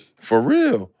told us. For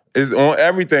real. It's on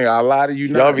everything. I lie to you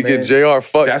not, Y'all be getting JR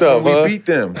fucked That's up, when huh? we beat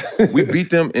them. We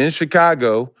beat them in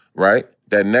Chicago, right?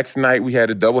 That next night we had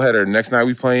a doubleheader. Next night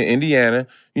we playing Indiana.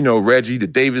 You know, Reggie, the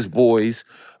Davis boys,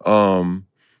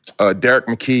 Derek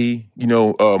McKee, you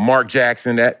know, Mark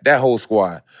Jackson, that whole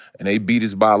squad. And they beat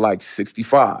us by like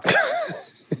 65.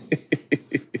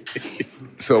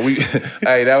 So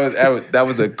that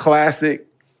was a classic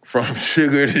from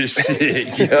sugar to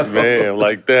shit, yo. Man,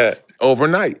 like that.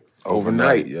 Overnight,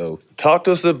 yo. Talk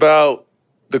to us about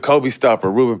the Kobe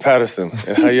stopper, Ruben Patterson,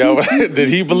 and how y'all did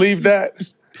he believe that?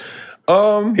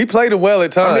 He played it well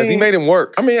at times. He made him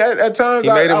work. I mean, at times,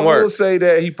 I will say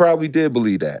that he probably did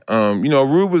believe that. You know,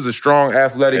 Rube was a strong,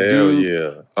 athletic dude.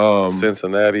 Yeah.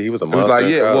 Cincinnati, he was a monster. It was like,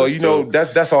 yeah, well, you know,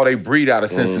 that's all they breed out of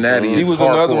Cincinnati. He was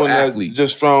another one that's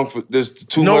just strong for just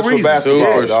too much for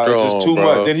basketball. Strong, just too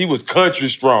much. Then he was country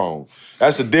strong.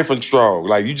 That's a different strong.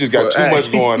 Like, you just got too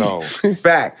much going on.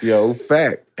 Fact, yo,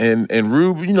 fact. And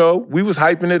Rube, you know, we was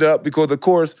hyping it up because, of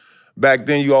course, back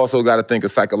then you also got to think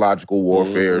of psychological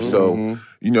warfare. So,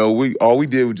 you know, all we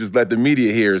did was just let the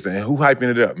media hear us. And who hyping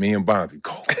it up? Me and Bonzi.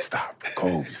 Kobe, stop.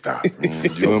 Kobe, stop.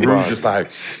 Rube just like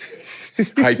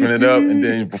hyping it up. And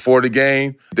then before the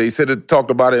game, they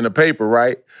talked about it in the paper,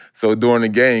 right? So during the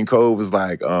game, Kobe was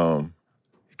like,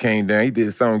 came down, he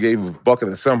did something, gave a bucket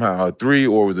of somehow, a three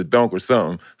or it was a dunk or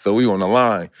something. So we on the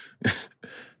line.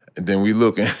 And then we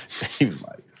look and he was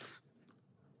like,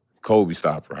 Kobe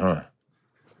stopper, huh?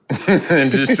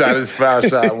 And just shot his foul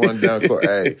shot, one down court.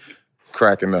 Hey,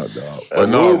 cracking up, dog. But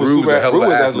no, Rube was a hell of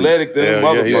an athlete. Athletic than a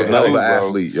motherfucker. He was a hell of an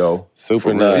athlete, yo.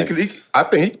 Super nice. I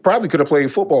think he probably could have played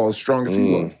football as strong as he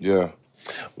was. Yeah.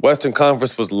 Western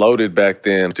Conference was loaded back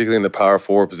then, particularly in the power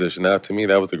forward position. Now, to me,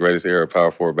 that was the greatest era of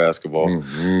power forward basketball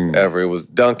ever. It was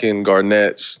Duncan,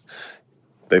 Garnett.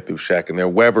 They threw Shaq in there.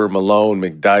 Weber, Malone,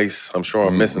 McDyess. I'm sure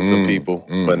I'm missing some people.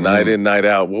 But night in, night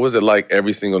out, what was it like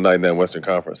every single night in that Western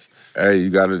Conference? Hey, you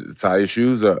got to tie your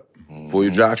shoes up, pull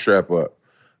your jockstrap up.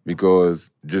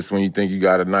 Because just when you think you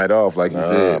got a night off, like you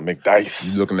said,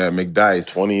 McDyess. You looking at McDyess.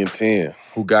 20 and 10.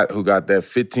 Who got that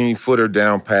 15-footer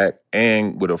down pack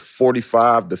and with a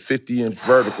 45 to 50-inch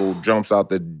vertical jumps out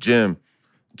the gym.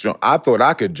 I thought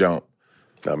I could jump.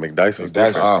 Now, McDyess was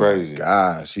crazy.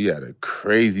 Gosh, he had a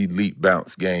crazy leap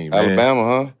bounce game, man. Alabama,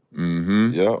 huh?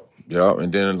 Mm-hmm. Yep.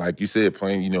 And then, like you said,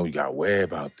 playing, you know, you got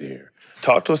Webb out there.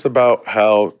 Talk to us about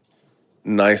how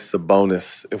nice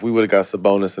Sabonis, if we would have got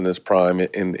Sabonis in his prime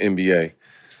in the NBA,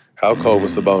 how cold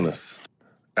was Sabonis?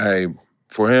 Hey,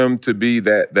 for him to be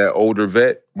that older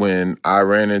vet, when I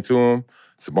ran into him,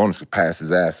 Sabonis could pass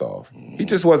his ass off. He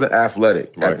just wasn't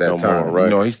athletic at that time. You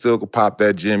know, he still could pop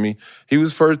that Jimmy. He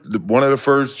was one of the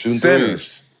first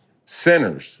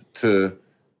centers to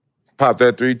pop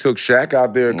that three. Took Shaq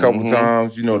out there a couple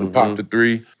times, you know, to pop the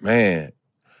three. Man,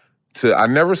 I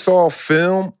never saw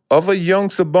film of a young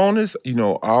Sabonis. You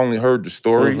know, I only heard the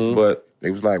stories, but it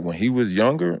was like when he was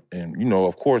younger and, you know,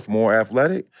 of course, more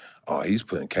athletic, he's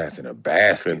putting cats in a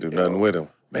basket. Couldn't do nothing with him.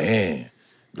 Man.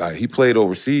 Like, he played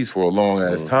overseas for a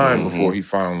long-ass time before he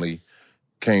finally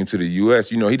came to the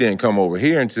U.S. You know, he didn't come over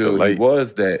here until he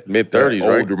was that mid-30s,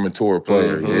 right? older, mature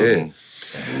player. Yeah.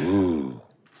 Ooh.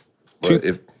 But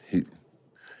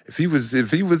if he was in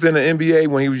the NBA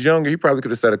when he was younger, he probably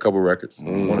could have set a couple records,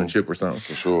 won a chip or something.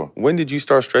 For sure. When did you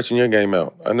start stretching your game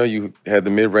out? I know you had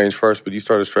the mid-range first, but you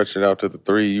started stretching it out to the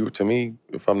three. You were, to me,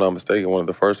 if I'm not mistaken, one of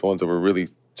the first ones that were really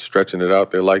stretching it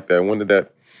out there like that. When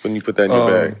you put that in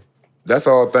your bag? That's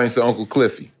all thanks to Uncle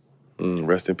Cliffy.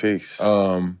 Rest in peace.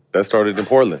 That started in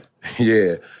Portland.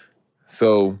 Yeah.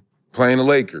 So, playing the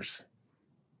Lakers.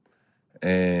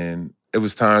 And it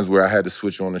was times where I had to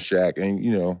switch on the Shaq. And,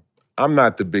 you know, I'm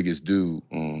not the biggest dude.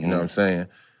 You know what I'm saying?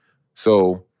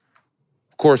 So,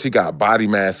 of course, he got body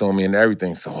mass on me and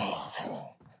everything. So,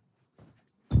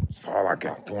 that's all I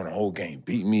got during the whole game.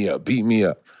 Beat me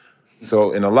up.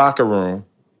 So, in the locker room,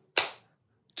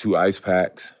 2 ice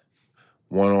packs,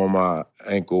 one on my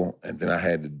ankle, and then I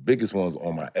had the biggest ones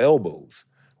on my elbows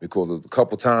because there was a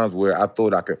couple times where I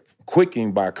thought I could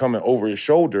quicken by coming over his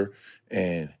shoulder,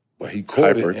 but he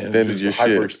caught it and just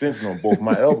hyperextension on both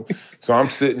my elbows. So I'm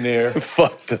sitting there.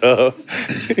 Fucked up.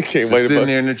 Can't wait sitting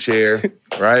there in the chair,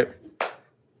 right?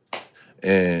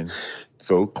 And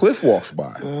so Cliff walks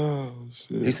by. Oh,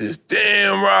 shit. He says,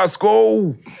 damn,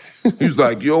 Roscoe. He was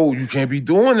like, yo, you can't be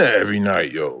doing that every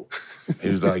night, yo. He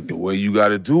was like, the way you got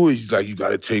to do it, he's like, you got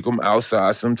to take him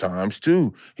outside sometimes,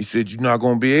 too. He said, you're not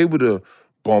going to be able to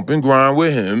bump and grind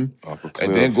with him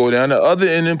and then go down the other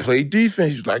end and play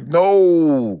defense. He's like,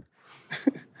 no.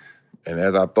 And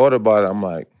as I thought about it, I'm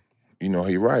like, you know,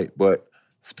 he's right. But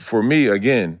for me,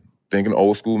 again, thinking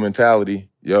old school mentality,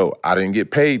 yo, I didn't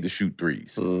get paid to shoot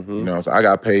threes. You know, so I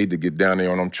got paid to get down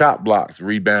there on them chop blocks,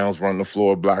 rebounds, run the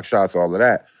floor, block shots, all of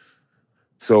that.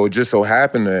 So it just so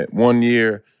happened that one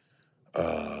year,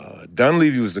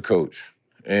 Dunleavy was the coach.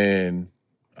 And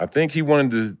I think he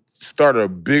wanted to start a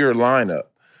bigger lineup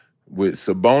with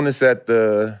Sabonis at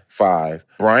the 5,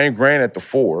 Brian Grant at the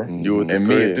 4, and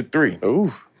me at the 3.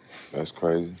 Ooh, that's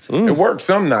crazy. It worked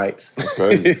some nights. That's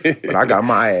crazy. But I got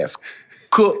my ass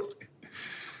cooked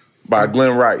by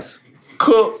Glenn Rice.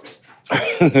 Cooked.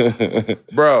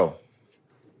 Bro,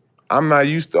 I'm not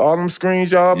used to all them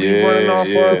screens y'all be running off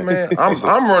of, man.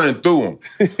 I'm running through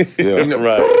them.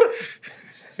 Right.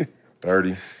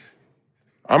 30.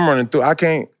 I'm running through. I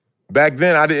can't. Back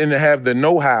then, I didn't have the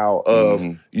know-how of,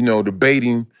 you know,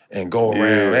 debating and go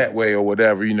around that way or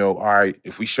whatever. You know, all right,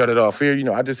 if we shut it off here, you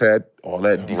know, I just had all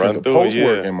that defensive post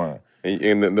work in mind.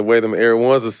 And the way them Air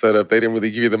Ones are set up, they didn't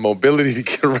really give you the mobility to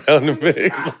get around the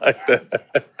mix like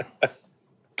that.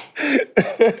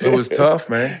 It was tough,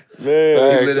 man.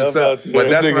 Man, he lit us up. But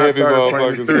that's when I started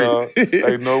playing the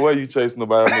 3. Ain't no way you chasing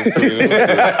nobody on this 3.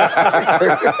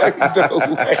 No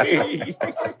way.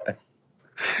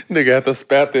 Nigga have to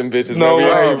spat them bitches. No way,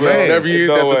 bro. Whenever you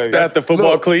have to spat the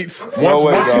football cleats. No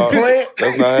way, once dog. you plant,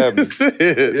 that's not happening. That's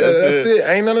it. That's it.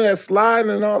 Ain't none of that sliding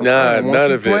and all that. Nah,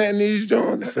 none of it. Once you planting these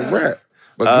joints, it's a wrap.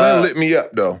 But Glenn lit me up,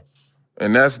 though.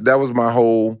 And that was my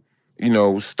whole, you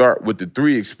know, start with the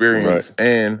 3 experience. Right.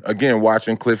 And, again,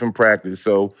 watching Cliff in practice.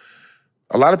 So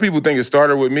a lot of people think it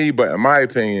started with me, but in my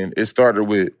opinion, it started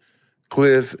with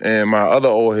Cliff and my other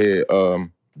old head,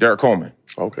 Derek Coleman.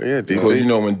 Okay, yeah, DC. Because, you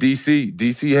know, when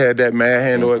DC had that mad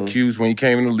handle at Q's when he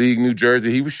came in the league, New Jersey,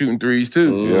 he was shooting threes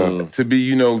too. To be,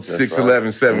 you know,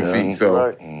 6'11", 7 feet.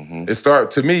 So it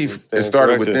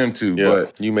started with them too. Yeah.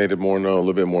 But you made it more known, a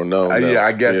little bit more known. yeah,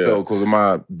 I guess so, because of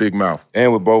my big mouth.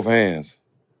 And with both hands.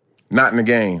 Not in the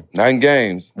game. Not in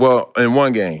games. Well, in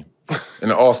one game. In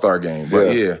the All-Star game.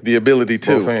 But yeah. The ability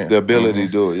to. Both hands. The ability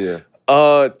to do it,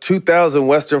 yeah. 2000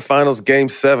 Western Finals, Game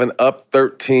 7, up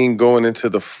 13 going into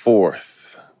the 4th.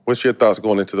 What's your thoughts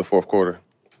going into the 4th quarter?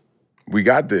 We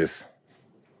got this.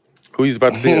 Who you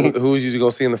about to see? Who is you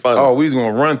going to see in the finals? Oh, we was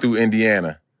going to run through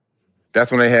Indiana.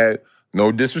 That's when they had,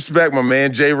 no disrespect, my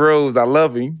man Jay Rose. I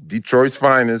love him. Detroit's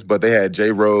finest, but they had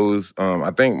Jay Rose.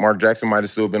 I think Mark Jackson might have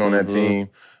still been on that team.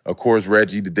 Of course,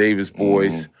 Reggie, the Davis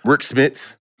boys. Rick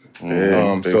Smits.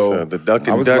 So the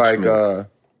Duncan I was Dutchman.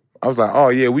 Oh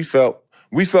yeah, we felt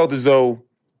as though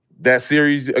that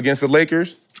series against the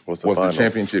Lakers was the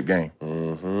championship game.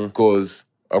 Because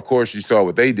of course you saw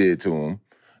what they did to them,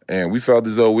 and we felt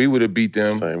as though we would have beat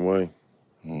them same way.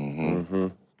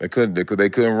 They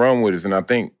couldn't run with us, and I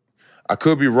think I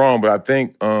could be wrong, but I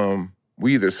think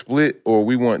we either split or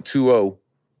we went 2-0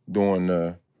 during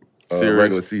the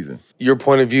regular season. Your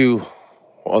point of view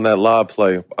on that lob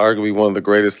play, arguably one of the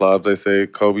greatest lobs. They say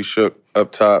Kobe shook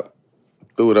up top,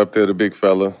 threw it up there to big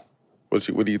fella. What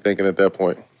are you thinking at that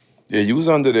point? Yeah, you was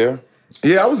under there.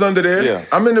 Yeah, I was under there. Yeah.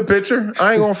 I'm in the picture.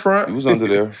 I ain't gonna front. You was under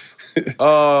there.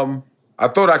 I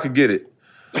thought I could get it.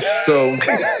 So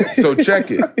check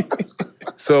it.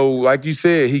 So like you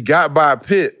said, he got by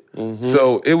Pitt.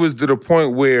 So it was to the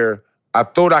point where I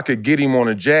thought I could get him on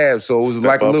a jab. So it was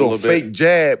like a little fake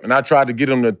jab, and I tried to get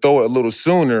him to throw it a little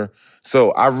sooner.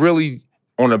 So I really,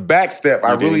 on a back step,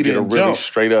 I really didn't jump.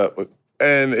 Straight up.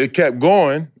 And it kept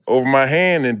going over my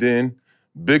hand, and then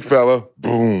big fella,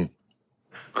 boom.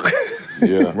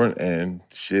 And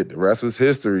shit, the rest was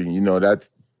history. You know, that's,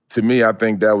 to me, I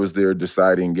think that was their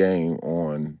deciding game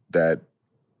on that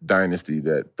dynasty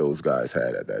that those guys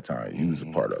had at that time. He was a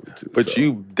part of it too. But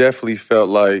you definitely felt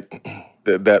like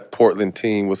that Portland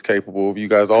team was capable of. You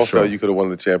guys all felt you could have won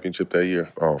the championship that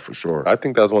year. Oh, for sure. I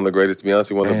think that was one of the greatest, to be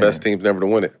honest, one of the best teams never to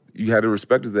win it. You had to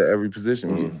respect us at every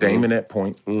position. Damon at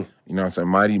point. You know what I'm saying?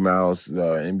 Mighty Mouse,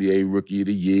 NBA Rookie of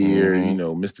the Year, you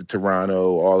know, Mr.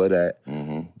 Toronto, all of that.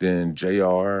 Then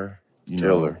JR,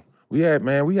 Killer. We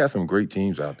had some great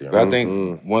teams out there. But I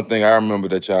think one thing I remember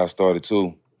that y'all started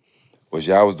too was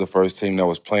y'all was the first team that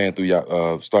was playing through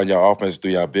y'all, starting y'all offense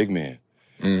through y'all big men.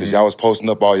 Because y'all was posting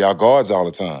up all y'all guards all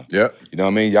the time. Yep. You know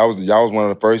what I mean? Y'all was one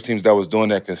of the first teams that was doing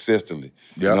that consistently.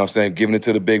 You know what I'm saying? Giving it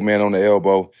to the big man on the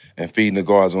elbow and feeding the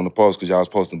guards on the post, because y'all was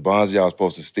posting Bonzi, y'all was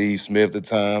posting Steve Smith at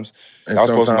times. And Y'all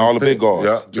was posting all the big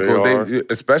guards. Yeah, because they,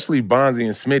 especially Bonzi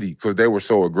and Smitty, because they were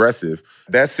so aggressive.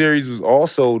 That series was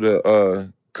also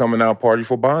the coming out party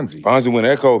for Bonzi. Bonzi went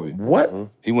at Kobe. What?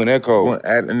 He went at Kobe.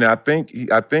 And I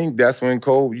think that's when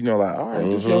Kobe, you know, like, all right,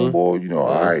 this young boy, you know,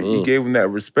 all right, he gave him that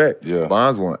respect. Yeah.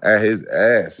 Bonzi went at his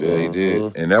ass. Yeah, he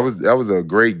did. And that was a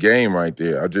great game right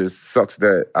there. I just sucks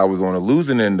that I was on the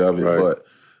losing end of it, but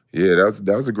yeah,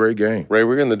 that was a great game. Ray,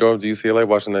 we're in the dorms to UCLA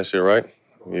watching that shit, right?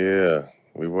 Yeah,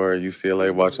 we were at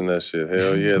UCLA watching that shit.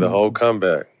 Hell yeah, the whole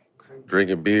comeback.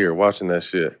 Drinking beer, watching that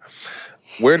shit.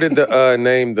 Where did the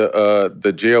name the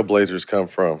Jailblazers come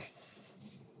from?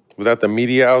 Was that the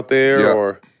media out there,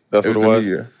 or that's what it was?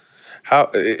 The media. How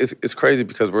it's crazy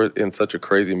because we're in such a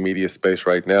crazy media space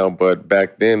right now. But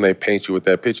back then they paint you with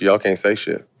that picture. Y'all can't say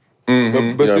shit.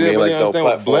 Mm-hmm. But You know still, what I mean? you understand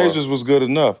what Blazers was good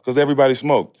enough because everybody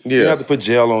smoked. Yeah. You have to put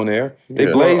jail on there. They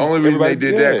Well, blazed. the only reason they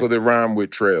did that yeah. because it rhymed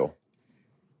with trail.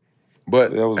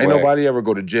 But ain't whack. nobody ever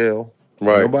go to jail.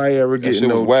 Right. Nobody ever get in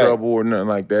no trouble or nothing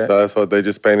like that. So that's why they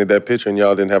just painted that picture, and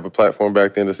y'all didn't have a platform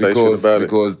back then to say shit about it.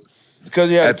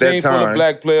 Because you had at a team that full of time,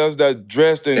 black players that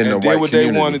dressed and in the did white what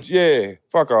community. they wanted. Yeah,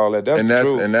 fuck all that. That's the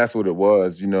truth. And that's what it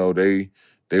was. You know, they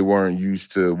weren't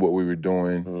used to what we were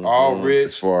doing. All rich.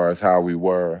 As far as how we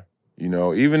were. You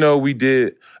know, even though we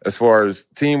did, as far as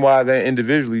team-wise and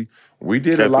individually, we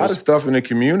did a lot of stuff in the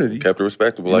community. Kept it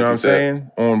respectable, You like know what you I'm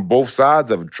said. saying? On both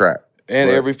sides of the track. And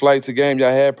But- every flight to game,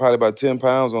 y'all had probably about 10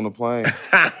 pounds on the plane.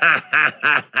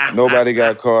 Nobody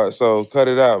got caught, so cut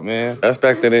it out, man. That's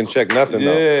back then, didn't check nothing,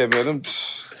 though. Yeah, man. Them,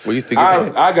 we used to get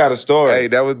I got a story. Hey,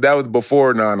 that was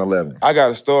before 9/11. I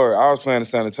got a story. I was playing in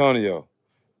San Antonio.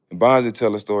 And Bonzi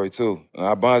tell a story, too.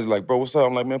 And Bonzi like, bro, what's up?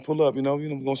 I'm like, man, pull up. You know, we're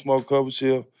going to smoke a couple,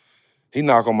 chill. He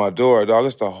knock on my door, dog.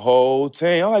 It's the whole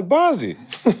team. I'm like, Bonzi.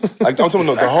 Like, I'm talking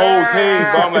about the whole team,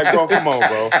 bro. I'm like, bro, come on,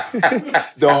 bro.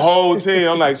 The whole team.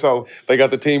 I'm like, so. They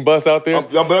got the team bus out there?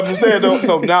 But I'm just saying, though,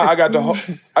 so now I got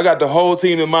the whole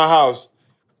team in my house.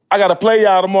 I got to play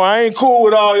y'all tomorrow. I ain't cool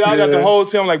with all y'all. I got the whole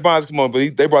team. I'm like, Bonzi, come on.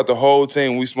 But they brought the whole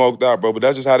team. We smoked out, bro. But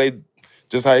that's just how they did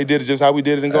it, just how we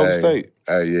did it in Golden State.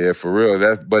 Yeah, for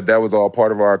real. But that was all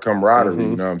part of our camaraderie,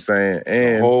 you know what I'm saying?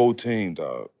 And The whole team,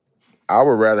 dog. I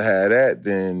would rather have that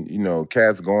than, you know,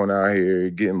 cats going out here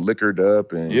getting liquored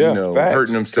up and, you know, facts.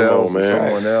 hurting themselves or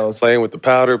someone else. Playing with the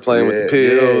powder, playing with the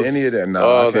pills. Yeah, any of that. No,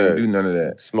 all I can't that. do none of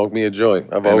that. Smoke me a joint.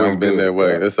 I've And always I'm been good, that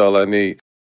way. yeah. That's all I need.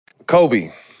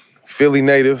 Kobe, Philly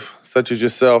native, such as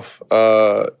yourself.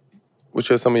 What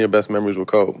are some of your best memories with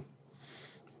Kobe?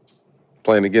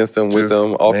 Playing against him, with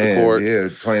them, off the court. Yeah,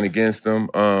 playing against them.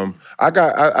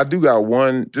 I do got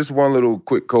one little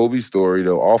quick Kobe story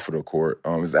though off of the court.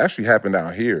 It's actually happened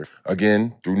out here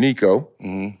again through Nico.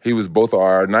 He was both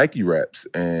our Nike reps,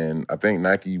 and I think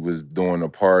Nike was doing a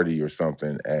party or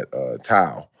something at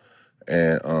Tao,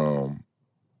 and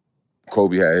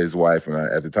Kobe had his wife, and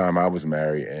at the time I was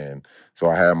married, and so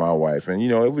I had my wife, and you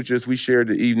know it was just we shared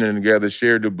the evening together,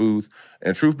 shared the booth,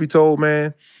 and truth be told,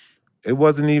 man. It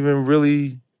wasn't even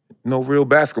really no real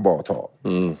basketball talk.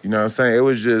 You know what I'm saying? It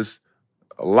was just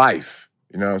life.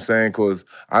 You know what I'm saying? Because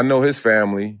I know his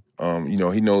family. You know,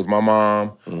 he knows my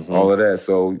mom, all of that.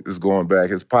 So it's going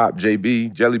back. His pop,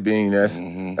 JB, Jelly Bean,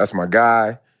 that's my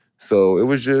guy. So it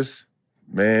was just,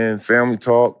 man, family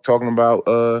talk, talking about,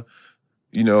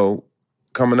 you know,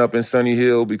 coming up in Sunny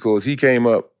Hill because he came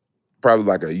up probably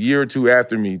like a year or two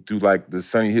after me through like the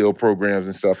Sunny Hill programs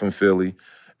and stuff in Philly.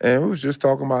 And we was just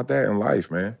talking about that in life,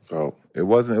 man. Oh. It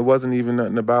wasn't even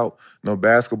nothing about no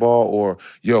basketball or,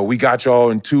 yo, we got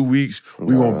y'all in 2 weeks.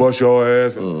 We gonna bust y'all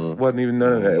ass. It wasn't even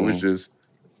none of that. It was just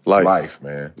life,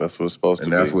 man. That's what it's supposed to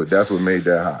and be. that's what made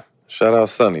that hot. Shout out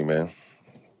Sonny, man.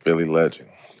 Philly legend.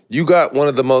 You got one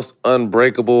of the most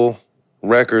unbreakable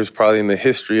records probably in the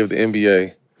history of the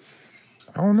NBA.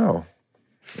 I don't know.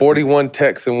 41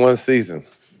 techs in one season.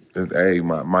 Hey,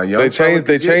 my young They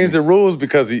changed the rules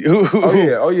because of you.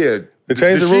 Oh yeah. They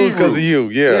changed the rules because of you.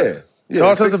 Yeah.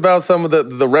 Talk to us about some of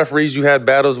the referees you had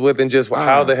battles with and just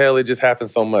how the hell it just happened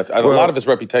so much. A lot of it's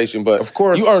reputation, but of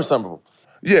course you earned some of them.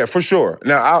 Yeah, for sure.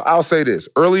 Now I'll say this: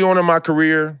 early on in my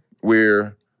career,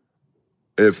 where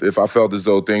if I felt as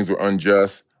though things were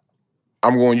unjust,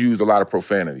 I'm going to use a lot of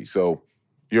profanity. So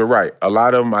you're right. A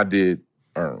lot of them I did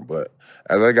earn, but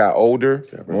as I got older,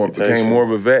 became more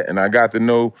of a vet, and I got to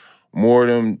know more of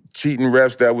them cheating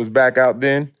refs that was back out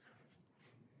then.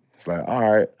 It's like, all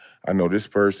right, I know this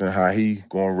person, how he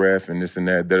going ref and this and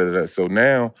that, da-da-da. So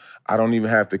now I don't even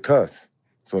have to cuss.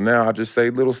 So now I just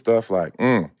say little stuff like,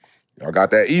 yo, Y'all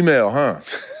got that email, huh?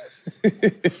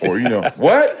 Or,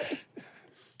 what?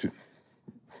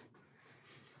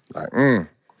 Like,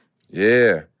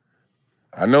 yeah.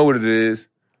 I know what it is.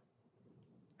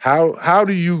 How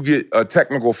do you get a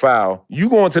technical foul? You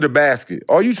go into the basket.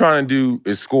 All you trying to do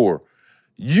is score.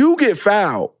 You get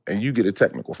fouled, and you get a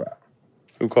technical foul.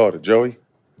 Who called it, Joey?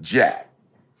 Jack.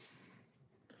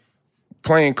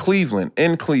 Playing Cleveland,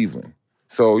 in Cleveland.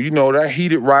 So, that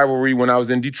heated rivalry when I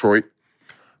was in Detroit.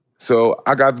 So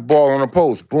I got the ball on the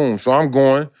post. Boom. So I'm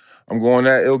going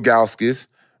at Ilgauskas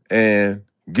and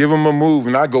give him a move,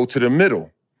 and I go to the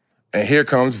middle. And here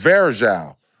comes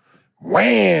Varejao.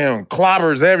 Wham!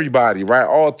 Clobbers everybody, right?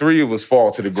 All three of us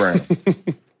fall to the ground.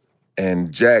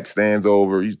 And Jack stands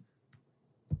over. He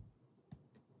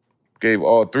gave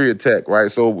all three a tech, right?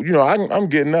 So, I'm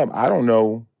getting up. I don't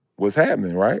know what's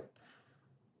happening, right?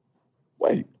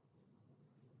 Wait.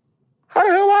 How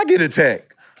the hell I get a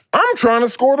tech? I'm trying to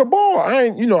score the ball. I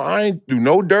ain't do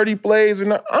no dirty plays.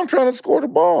 I'm trying to score the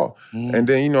ball. And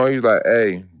then, he's like,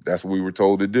 hey, that's what we were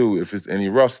told to do if it's any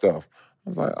rough stuff. I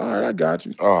was like, all right, I got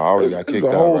you. Oh, I already got kicked out. It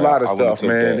was a whole lot of stuff,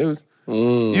 man. It was.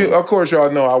 Of course,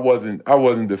 y'all know I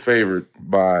wasn't the favorite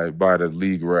by the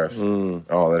league refs,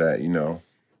 all of that,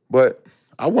 But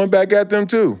I went back at them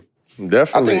too.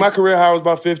 Definitely. I think my career high was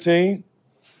about 15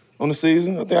 on the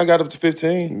season. I think I got up to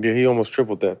 15. Yeah, he almost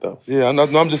tripled that though. Yeah,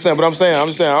 I'm just saying. But I'm saying, I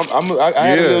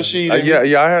had a little sheet.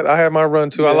 I had my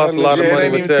run too. I lost a lot of money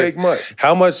with text. Take much.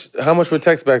 How much were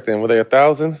texts back then? Were they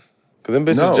 1,000? Because them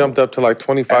bitches jumped up to like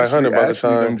 2,500 by the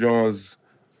time. Them Jones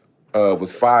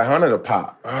was 500 a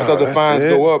pop. I thought the fines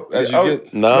go up as you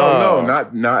get. No,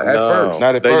 not at first.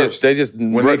 Not at first. That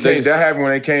happened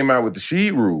when they came out with the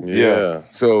Sheed rule. Yeah.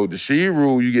 So the Sheed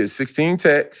rule, you get 16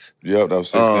 texts. Yep, that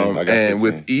was 16. I got 15. And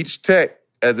with each tech,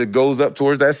 as it goes up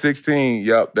towards that 16,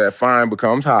 that fine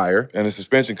becomes higher. And the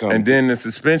suspension comes. And then the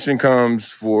suspension comes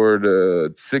for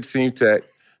the 16th tech.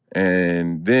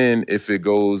 And then if it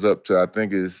goes up to, I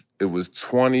think it was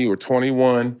 20 or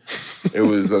 21, it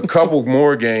was a couple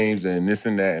more games and this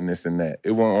and that and this and that.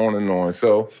 It went on and on.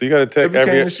 So you got to take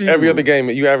every other game.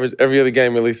 You average every other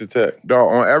game at least a tech.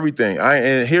 Dog, on everything.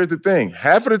 And here's the thing.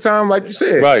 Half of the time, like you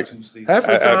said. Right. Half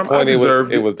of the time, I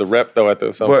deserved it. It was the rep, though, at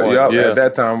some point. But at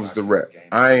that time, it was the rep.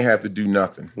 I ain't have to do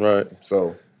nothing. Right.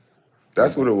 So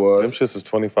that's what it was. Them shits was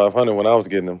 2,500 when I was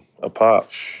getting them. A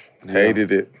pop.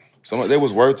 Hated it. They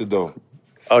was worth it, though.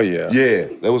 Oh, yeah. Yeah.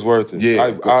 That was worth it. Yeah.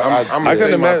 I'm going to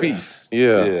say my piece.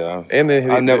 Yeah. And then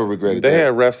I never regretted they that. They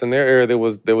had refs in their era that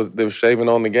was shaving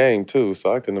on the game, too,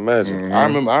 so I couldn't imagine.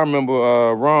 Mm-hmm. I remember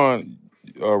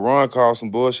Ron called some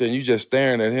bullshit, and you just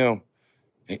staring at him.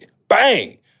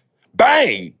 Bang!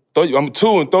 Bang! I'm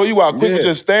two and throw you out quick and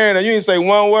just staring at you. You didn't say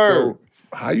one word. So,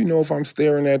 how you know if I'm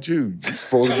staring at you? You're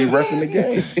supposed to be reffing the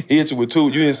game. He hit you with two.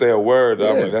 You didn't say a word.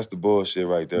 Yeah. I'm like, that's the bullshit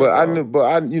right there. But I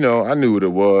knew what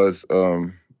it was.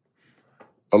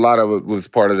 A lot of it was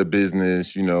part of the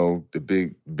business.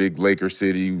 The big Laker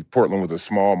city. Portland was a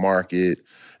small market,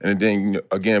 and then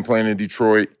again playing in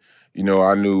Detroit.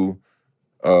 I knew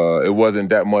it wasn't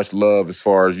that much love as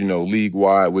far as league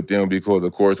wide with them because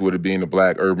of course with it being a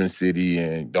black urban city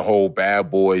and the whole bad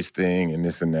boys thing and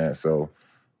this and that. So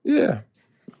yeah.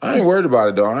 I ain't worried about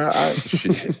it, though.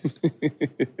 Shit.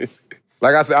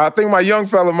 Like I said, I think my young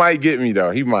fella might get me, though.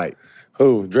 He might.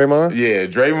 Who, Draymond? Yeah,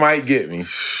 Dre might get me.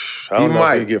 I don't know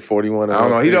if he get 41. I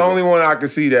don't know. He the only one I can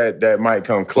see that might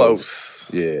come close.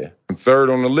 Yeah. I'm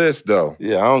third on the list, though.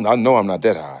 Yeah, I know I'm not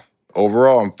that high.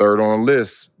 Overall, I'm third on the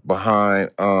list behind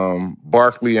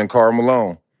Barkley and Karl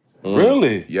Malone.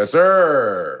 Really? Yes,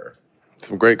 sir.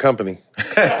 Some great company.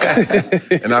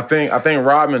 And I think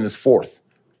Rodman is fourth.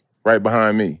 Right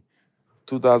behind me.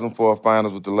 2004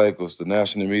 finals with the Lakers. The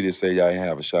national media say y'all ain't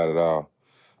have a shot at all.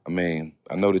 I mean,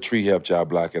 I know the tree helped y'all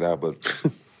block it out, but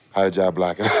how did y'all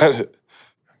block it out?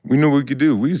 We knew what we could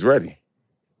do. We was ready.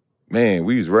 Man,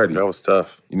 we was ready. That was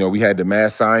tough. We had the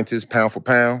mad scientist, pound for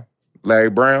pound,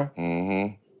 Larry Brown.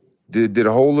 Mm-hmm. Did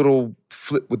a whole little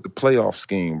flip with the playoff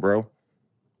scheme, bro.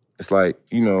 It's like,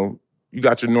 you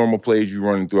got your normal plays you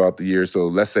running throughout the year, so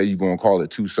let's say you're going to call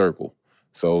it two circle.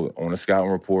 So on the scouting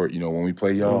report, when we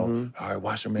play y'all, all right,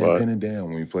 watch your man pin it down.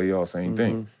 When we play y'all, same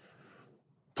thing.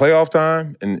 Playoff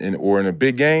time or in a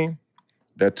big game,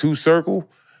 that two circle,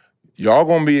 y'all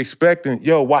gonna be expecting,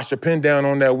 watch the pin down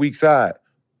on that weak side.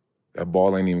 That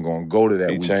ball ain't even gonna go to that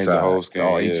weak side. He changed the whole scheme.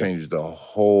 Oh, he changed the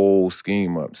whole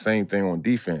scheme up. Same thing on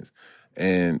defense.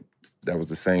 And that was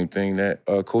the same thing that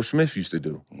Coach Smith used to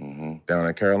do down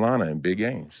at Carolina in big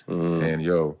games.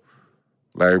 And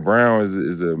Larry Brown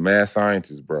is a mad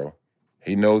scientist, bro.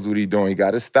 He knows what he's doing. He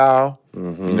got his style.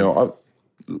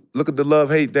 Look at the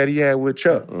love-hate that he had with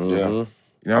Chuck.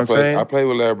 You know what I'm saying? I played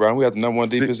with Larry Brown. We had the number 1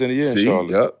 defense in the year in Charlotte.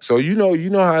 Yep. So you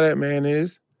know how that man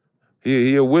is.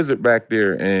 He a wizard back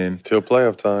there, and till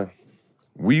playoff time.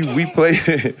 We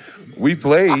played. We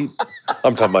played.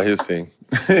 I'm talking about his team.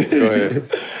 Go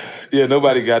ahead. Yeah,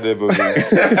 nobody got that but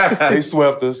me. They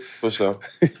swept us for sure.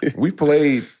 We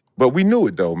played, but we knew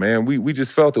it though, man. We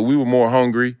just felt that we were more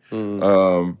hungry.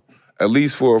 At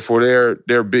least for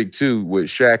their big two with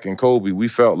Shaq and Kobe, we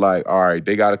felt like, all right,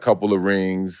 they got a couple of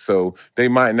rings, so they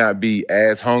might not be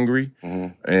as hungry.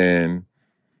 And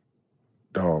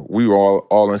we were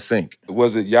all in sync.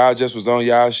 Was it y'all just was on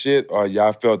y'all shit, or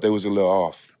y'all felt they was a little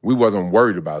off? We wasn't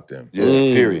worried about them. Yeah,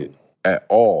 period. At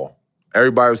all.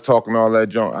 Everybody was talking all that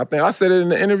junk. I think I said it in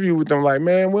the interview with them, like,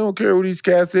 man, we don't care who these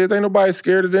cats is. Ain't nobody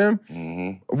scared of them.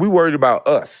 We worried about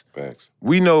us. Facts.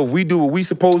 We know if we do what we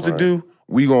supposed to do,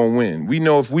 we gonna win. We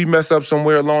know if we mess up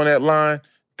somewhere along that line,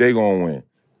 they gonna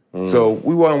win. So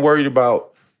we wasn't worried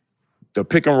about the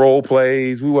pick and roll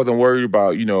plays. We wasn't worried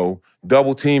about,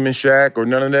 double teaming Shaq or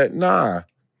none of that. Nah.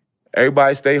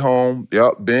 Everybody stay home.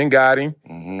 Yup, Ben got him.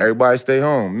 Everybody stay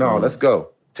home. No, let's go.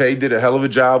 Tay did a hell of a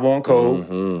job on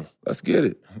Cole. Let's get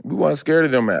it. We wasn't scared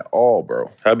of them at all,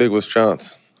 bro. How big was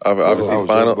Chance? Obviously,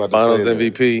 finals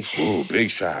MVP. Ooh, big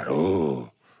shot. Ooh.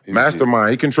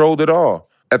 Mastermind. He controlled it all.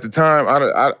 At the time,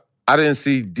 I didn't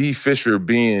see D. Fisher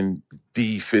being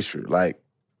D. Fisher. Like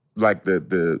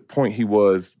the point he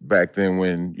was back then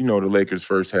when, the Lakers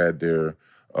first had their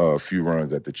few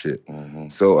runs at the chip.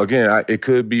 So, again, it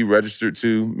could be registered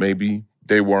to maybe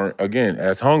they weren't, again,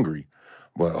 as hungry.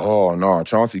 But, oh, no,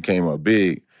 Chauncey came up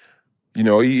big.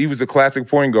 He was a classic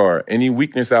point guard. Any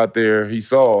weakness out there he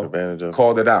saw,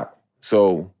 called it out.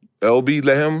 So, LB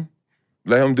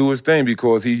let him do his thing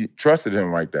because he trusted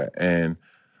him like that. And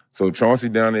so Chauncey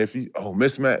down there,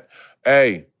 mismatch,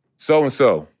 hey,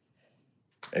 so-and-so.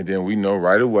 And then we know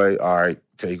right away, all right,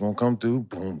 Tay gonna come through,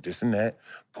 boom, this and that,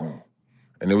 boom.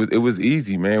 And it was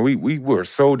easy, man. We were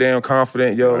so damn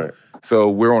confident, yo. Right. So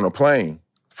we're on a plane.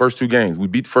 First 2 games, we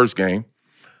beat the first game.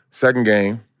 Second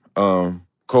game,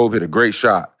 Kobe hit a great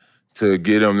shot to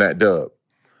get him that dub.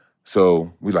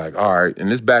 So we like, all right.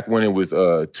 And this back when it was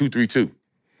 2-3-2.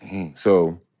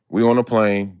 So we on a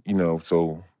plane,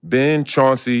 so Ben,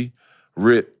 Chauncey,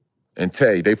 Rip, and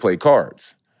Tay, they play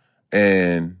cards.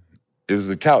 And it was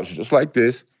a couch just like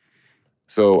this.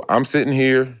 So I'm sitting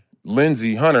here,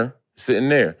 Lindsey, Hunter, sitting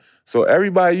there. So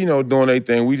everybody, doing their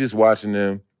thing. We just watching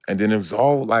them. And then it was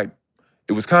all like,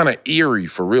 it was kind of eerie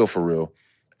for real.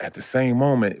 At the same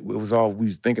moment, we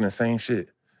was thinking the same shit.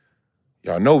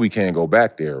 Y'all know we can't go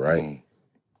back there, right?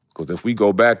 Because if we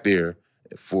go back there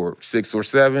for 6 or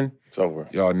 7, it's over.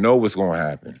 Y'all know what's gonna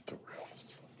happen.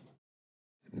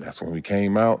 And that's when we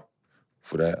came out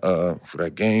for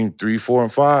that game 3, 4,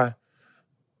 and 5.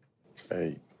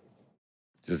 Hey.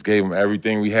 Just gave them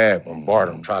everything we had,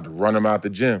 bombarded them, tried to run them out the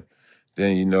gym.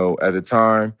 Then, at the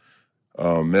time,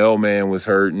 Mailman was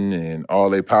hurting and all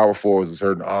their power forwards was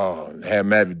hurting. Oh, had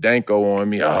Matt Danko on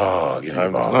me. Oh, give me the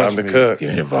ball. Time to cook. Give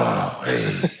me the ball.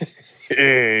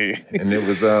 Hey. And it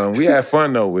was, we had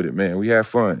fun though with it, man. We had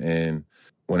fun. And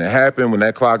when it happened, when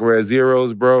that clock read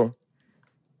zeros, bro,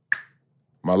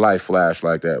 my life flashed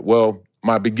like that. Well,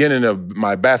 my beginning of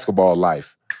my basketball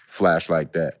life flashed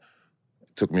like that.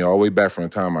 It took me all the way back from the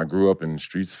time I grew up in the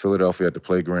streets of Philadelphia at the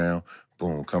playground.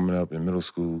 Boom, coming up in middle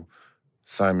school.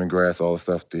 Simon Grass, all the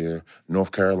stuff there.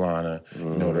 North Carolina.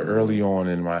 The early on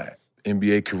in my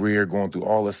NBA career, going through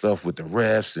all the stuff with the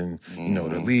refs and,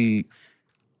 the league.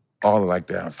 All like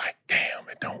that. I was like, damn,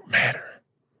 it don't matter.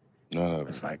 No.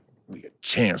 It's like, we a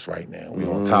champs right now. We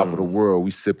on top of the world.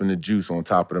 We sipping the juice on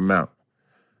top of the mountain.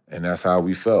 And that's how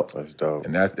we felt. That's dope.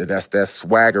 And that's that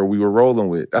swagger we were rolling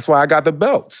with. That's why I got the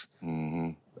belts.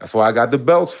 That's why I got the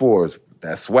belts for us.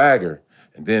 That swagger.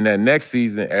 And then that next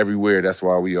season, everywhere, that's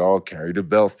why we all carried the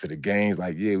belts to the games.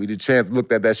 Like, yeah, we the champs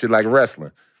looked at that shit like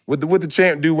wrestling. What the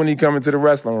champ do when he come into the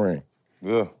wrestling ring?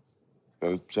 Yeah. Got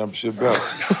his championship belt.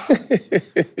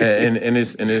 and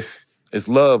it's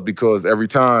love because every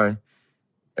time,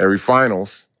 every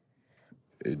finals,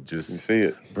 it just you see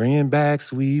it. Bringing back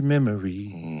sweet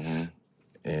memories.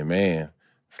 And man,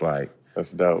 it's like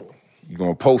that's dope. You're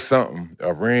gonna post something,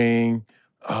 a ring.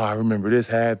 Oh, I remember this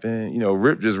happened.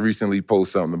 Rip just recently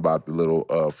posted something about the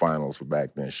little finals for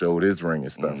back then, showed his ring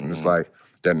and stuff. And it's like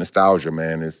that nostalgia,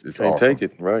 man, it's Can't awesome. take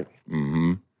it, right?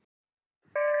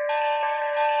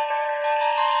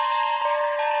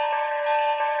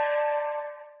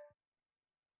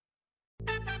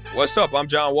 What's up? I'm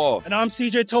John Wall. And I'm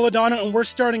CJ Toledano, and we're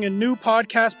starting a new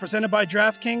podcast presented by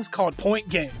DraftKings called Point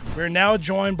Game. We're now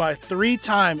joined by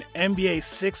 3-time NBA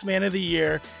Sixth Man of the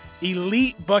Year,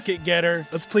 elite bucket getter.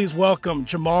 Let's please welcome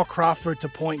Jamal Crawford to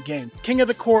Point Game. King of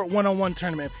the Court one-on-one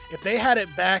tournament. If they had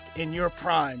it back in your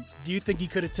prime, do you think you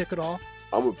could have took it all?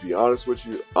 I'm going to be honest with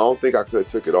you. I don't think I could have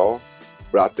took it all,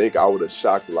 but I think I would have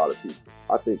shocked a lot of people.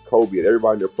 I think Kobe and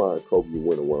everybody in their prime, Kobe would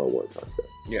win a one-on-one contest.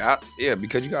 Yeah,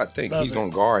 because you got to think. He's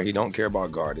going to guard. He don't care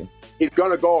about guarding. He's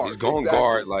going to guard. He's going to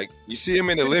guard. Like, you see him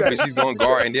in the Olympics, he's going to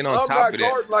guard. And then on top of that. I'm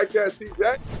not guarding like that,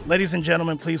 CJ. Ladies and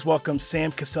gentlemen, please welcome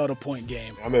Sam Cassell to Point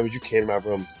Game. I remember you came out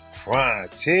from crying,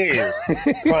 tears,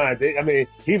 crying. I mean,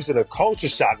 he was in a culture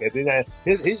shock. And then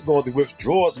he's going through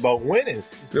withdrawals about winning.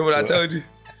 Remember what I told you?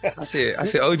 I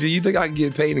said, OG, you think I can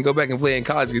get paid and go back and play in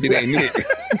college because it ain't it?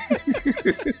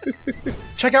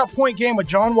 Check out Point Game with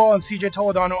John Wall and CJ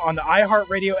Toledano on the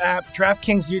iHeartRadio app,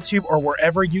 DraftKings YouTube, or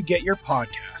wherever you get your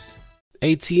podcasts.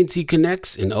 AT&T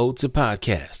connects an ode to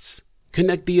podcasts.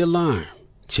 Connect the alarm.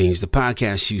 Change the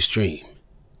podcast you stream.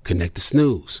 Connect the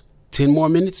snooze. 10 more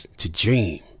minutes to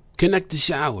dream. Connect the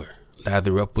shower.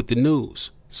 Lather up with the news,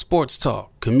 sports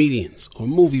talk, comedians, or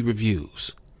movie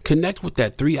reviews. Connect with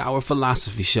that 3-hour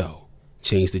philosophy show.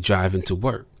 Change the drive into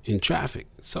work in traffic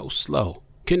so slow.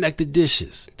 Connect the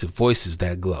dishes to voices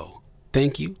that glow.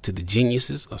 Thank you to the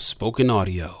geniuses of spoken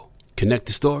audio. Connect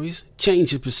the stories,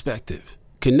 change your perspective.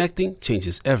 Connecting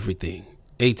changes everything.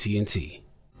 AT&T.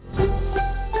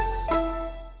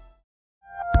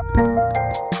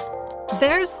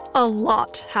 There's a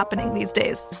lot happening these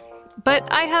days,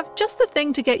 but I have just the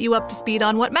thing to get you up to speed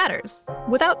on what matters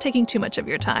without taking too much of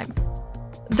your time.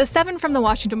 The 7 from the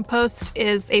Washington Post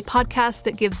is a podcast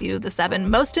that gives you the 7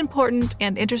 most important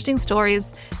and interesting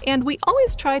stories, and we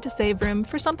always try to save room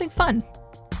for something fun.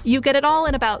 You get it all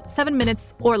in about 7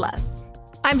 minutes or less.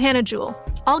 I'm Hannah Jewell.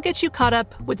 I'll get you caught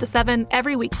up with the 7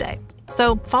 every weekday.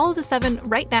 So follow the 7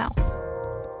 right now.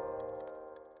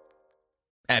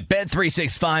 At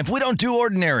Bet365, we don't do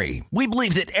ordinary. We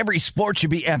believe that every sport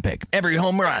should be epic. Every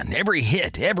home run, every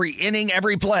hit, every inning,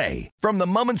 every play. From the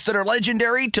moments that are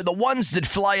legendary to the ones that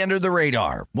fly under the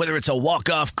radar. Whether it's a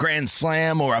walk-off grand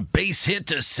slam or a base hit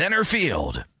to center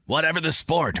field. Whatever the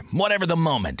sport, whatever the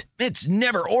moment. It's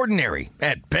never ordinary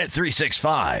at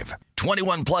Bet365.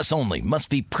 21 plus only. Must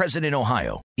be present in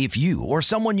Ohio. If you or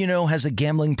someone you know has a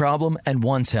gambling problem and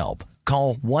wants help,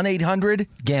 call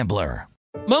 1-800-GAMBLER.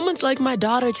 Moments like my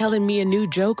daughter telling me a new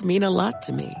joke mean a lot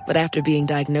to me. But after being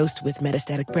diagnosed with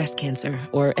metastatic breast cancer,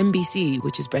 or MBC,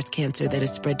 which is breast cancer that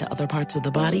is spread to other parts of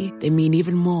the body, they mean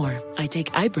even more. I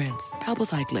take Ibrance,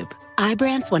 palbociclib.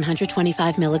 Ibrance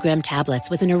 125 milligram tablets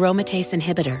with an aromatase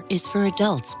inhibitor is for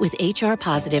adults with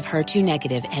HR-positive,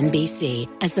 HER2-negative MBC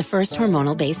as the first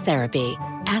hormonal-based therapy.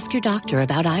 Ask your doctor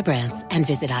about Ibrance and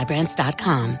visit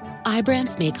Ibrance.com.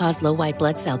 Ibrance may cause low white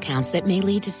blood cell counts that may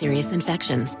lead to serious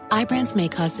infections. Ibrance may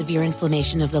cause severe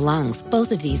inflammation of the lungs.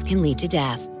 Both of these can lead to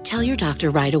death. Tell your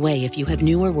doctor right away if you have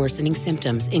new or worsening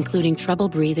symptoms, including trouble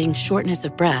breathing, shortness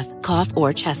of breath, cough,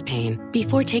 or chest pain.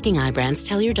 Before taking Ibrance,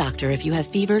 tell your doctor if you have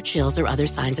fever, chills, or other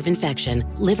signs of infection,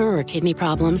 liver or kidney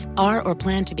problems, are or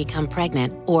plan to become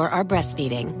pregnant, or are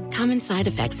breastfeeding. Common side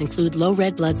effects include low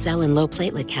red blood cell and low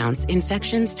platelet counts,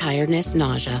 infections, tiredness,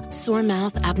 nausea, sore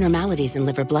mouth, abnormalities in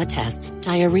liver blood tests,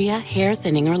 diarrhea, hair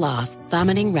thinning or loss,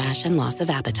 vomiting, rash, and loss of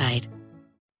appetite.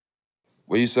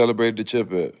 Where you celebrated the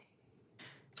chip at?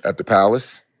 At the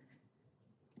Palace.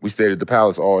 We stayed at the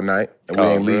Palace all night, and we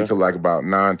didn't leave till like about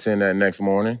 9, 10 that next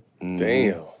morning.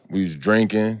 Damn. We was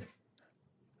drinking.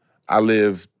 I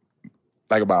lived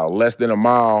like about less than a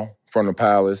mile from the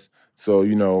Palace. So,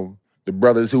 you know, the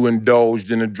brothers who indulged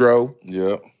in the dro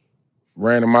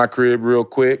ran to my crib real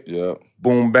quick.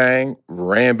 Boom, bang,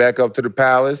 ran back up to the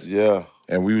Palace.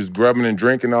 And we was grubbing and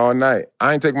drinking all night.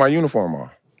 I ain't take my uniform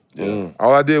off.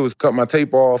 All I did was cut my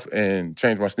tape off and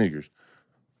change my sneakers.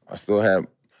 I still have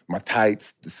my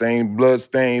tights, the same blood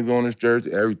stains on his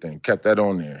jersey, everything. Kept that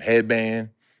on there. Headband.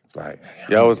 It's like,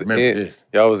 y'all was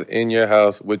in your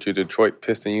house with your Detroit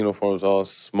Piston uniforms on,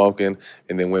 smoking,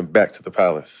 and then went back to the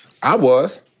Palace. I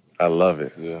was. I love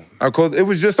it. It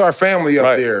was just our family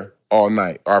up there all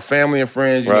night. Our family and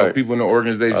friends, you know, people in the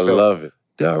organization. I love it.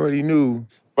 They already knew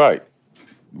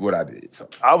what I did. So.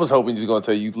 I was hoping you was going to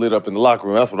tell you lit up in the locker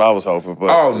room. That's what I was hoping.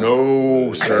 But oh,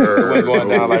 no, sir. It wasn't going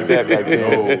down like that back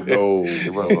then. No.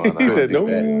 It wasn't going down. He said,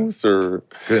 no, sir.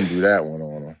 Couldn't do that one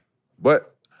on him.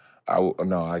 But,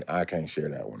 I can't share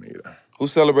that one either. Who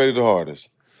celebrated the hardest?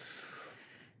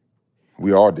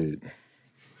 We all did.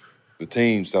 The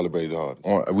team celebrated the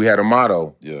hardest. We had a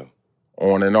motto.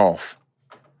 On and off.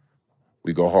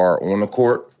 We go hard on the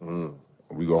court.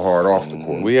 We go hard off the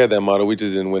court. We had that motto. We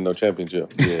just didn't win no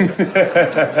championship.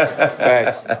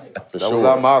 Facts. For that sure. was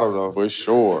our motto, though. For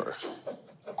sure.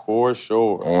 For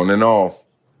sure. On and off.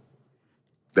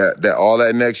 that all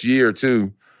that next year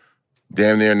too,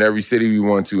 damn near in every city we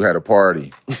went to had a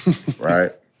party,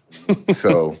 right?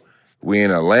 So we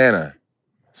in Atlanta.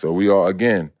 So we all,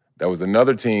 again, that was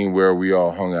another team where we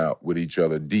all hung out with each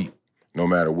other deep, no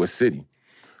matter what city.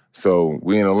 So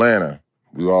we in Atlanta.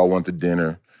 We all went to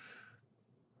dinner,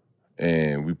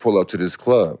 and we pull up to this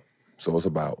club. So it's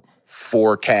about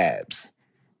 4 cabs,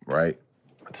 right?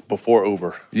 It's before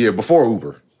Uber. Yeah, before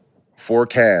Uber. 4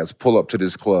 cabs pull up to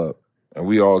this club, and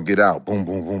we all get out. Boom,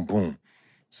 boom, boom, boom.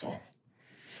 So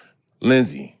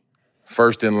Lindsey,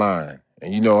 first in line.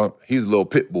 And you know, he's a little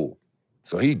pit bull.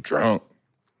 So he drunk.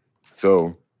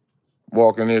 So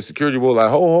walking there, security was like,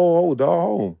 ho, dog,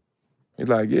 ho. He's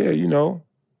like, yeah, you know,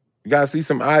 you gotta see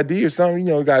some ID or something,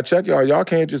 you know, you gotta check y'all. Y'all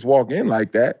can't just walk in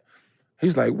like that.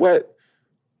 He's like, what?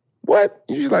 What?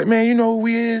 He's like, man, you know who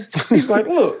he is? He's like,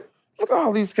 look at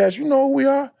all these cats, you know who we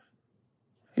are?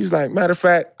 He's like, matter of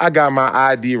fact, I got my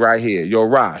ID right here. Yo,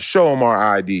 Raj, show him our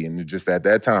ID. And just at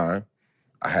that time,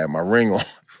 I had my ring on.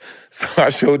 So I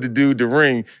showed the dude the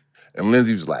ring, and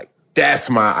Lindsey was like, that's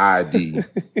my ID.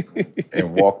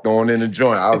 And walked on in the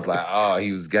joint. I was like, oh,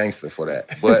 he was gangster for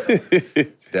that. But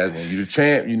that's when you the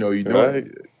champ, you know you do Right.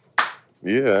 it.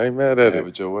 Yeah, I ain't mad at Have it.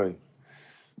 it your way.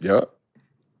 Yup.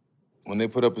 When they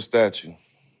put up a statue,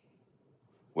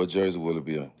 what jersey will it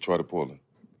be on? Detroit or Portland?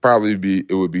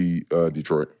 It would be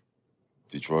Detroit.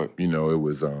 Detroit. You know, it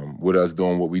was with us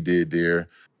doing what we did there,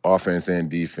 offense and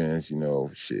defense, you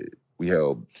know, shit. We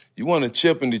held. You won a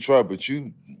chip in Detroit, but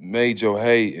you made your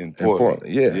hay in Portland.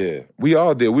 Yeah. We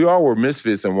all did. We all were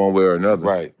misfits in one way or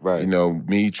another. Right. You know,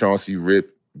 me, Chauncey,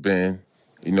 Rip, Ben.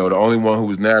 You know, the only one who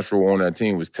was natural on that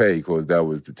team was Tay, because that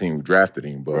was the team who drafted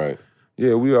him. But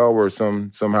yeah, we all were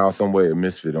somehow, some way a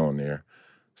misfit on there.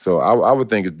 So I would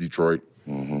think it's Detroit.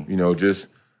 Mm-hmm. You know, just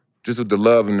with the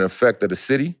love and the effect of the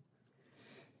city.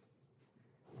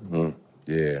 Mm-hmm.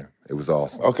 Yeah, it was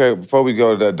awesome. Okay, before we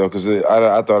go to that, though, because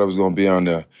I thought it was going to be on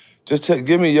there, just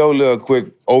give me your little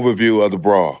quick overview of the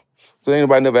brawl. Because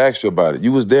anybody never asked you about it.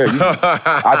 You was there.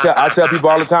 I tell people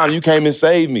all the time, you came and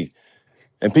saved me.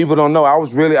 And people don't know, I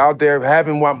was really out there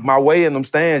having my way in them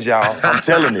stands, y'all. I'm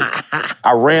telling you.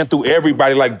 I ran through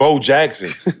everybody like Bo Jackson.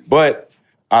 But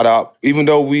even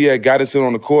though we had got into it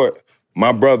on the court,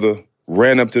 my brother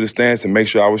ran up to the stands to make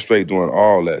sure I was straight doing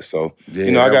all that. So,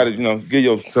 I got to, give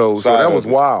your So side that of was it.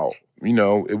 wild. You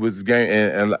know, it was a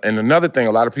game. And another thing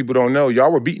a lot of people don't know,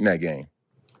 y'all were beating that game.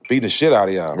 Beating the shit out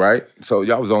of y'all. Right? So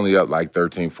y'all was only up like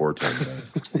 13, 14.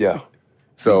 Yeah.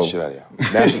 So Shit out of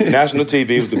y'all. National TV,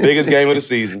 it was the biggest game of the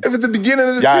season. It was the beginning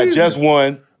of the y'all season. Y'all just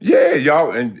won. Yeah,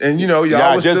 y'all, and you know,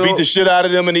 y'all was just still beat the shit out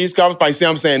of them in the East Conference Fight. See,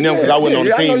 I'm saying them because I wasn't on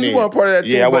the team I know then. you weren't part of that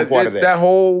team. Yeah, I wasn't but part of that. That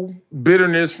whole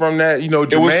bitterness from that, you know,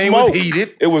 Jermaine was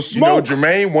heated. It was smoke. You know,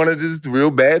 Jermaine wanted this real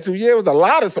bad too. Yeah, it was a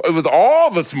lot of, it was all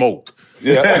the smoke.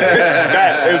 Yeah,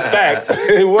 it was facts.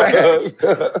 It was.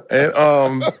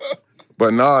 And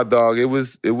but nah, dog, it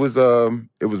was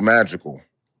magical.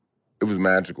 It was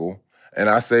magical, and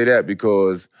I say that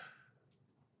because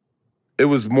it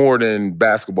was more than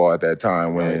basketball at that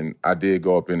time when I did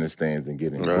go up in the stands and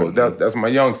get in. That's my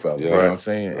young fella, you know what I'm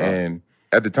saying? Right. And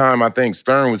at the time, I think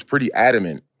Stern was pretty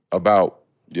adamant about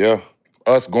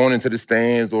us going into the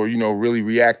stands or, you know, really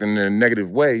reacting in a negative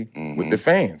way with the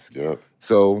fans. Yeah.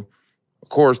 So, of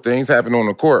course, things happened on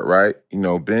the court, right? You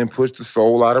know, Ben pushed the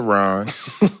soul out of Ron.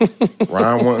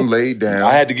 Ron wasn't laid down.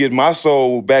 I had to get my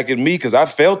soul back in me because I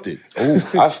felt it.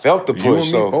 I felt the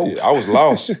push, so I was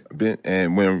lost.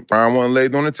 And when Ron wasn't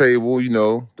laid on the table, you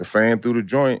know, the fan threw the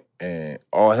joint and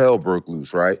all hell broke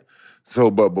loose, right?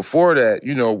 So, but before that,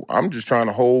 you know, I'm just trying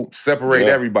to separate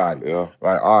everybody. Yeah.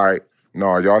 Like, all right,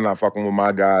 no, y'all not fucking with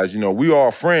my guys. You know, we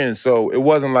all friends, so it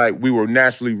wasn't like we were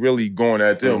naturally really going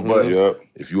at them. But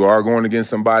if you are going against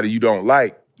somebody you don't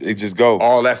like, it just go.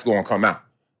 All that's going to come out.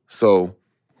 So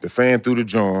the fan threw the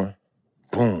joint,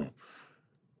 boom.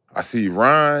 I see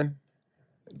Ron,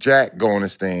 Jack go in the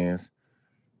stands.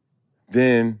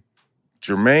 Then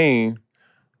Jermaine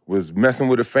was messing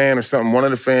with a fan or something. One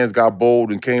of the fans got bold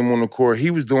and came on the court.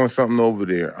 He was doing something over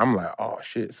there. I'm like, oh,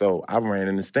 shit. So I ran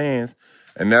in the stands.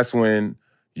 And that's when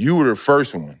you were the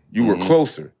first one. You were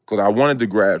closer because I wanted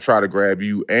to try to grab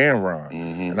you and Ron.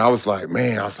 And I was like,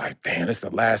 damn, that's the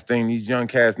last thing these young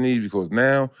cats need because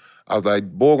now I was like,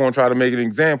 boy, gonna try to make an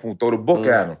example, throw the book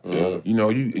at him. You know,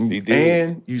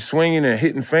 you swinging and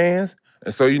hitting fans.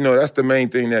 And so, you know, that's the main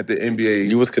thing that the NBA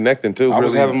You was connecting too. I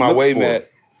was having my way, Matt.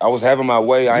 I was having my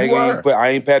way. I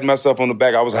ain't patting myself on the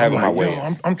back. I was having my way.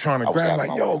 I'm trying to grab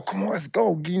like, yo, come on, let's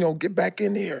go. You know, get back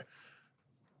in there.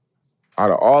 Out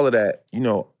of all of that, you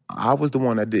know, I was the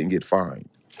one that didn't get fined.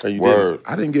 Oh, you did?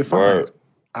 I didn't get fined.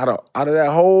 out of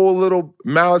that whole little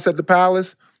malice at the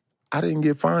Palace, I didn't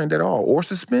get fined at all or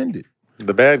suspended.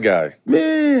 The bad guy.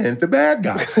 Man, the bad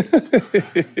guy.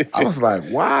 I was like,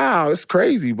 wow, it's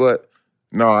crazy. But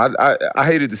no, I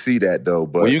hated to see that though.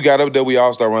 But when you got up there, we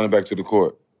all started running back to the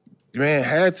court. Man,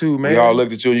 had to, man. We all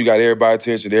looked at you and you got everybody's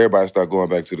attention. Everybody started going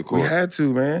back to the court. We had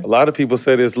to, man. A lot of people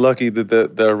said it's lucky that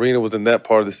the arena was in that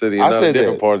part of the city and not a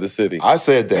different part of the city. I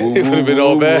said that. It would have been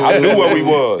all bad. I knew where we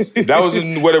was. If that was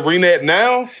in where the arena at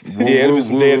now, there'd be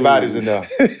some dead bodies in there.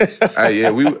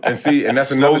 And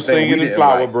that's another thing. Singing and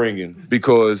flower bringing.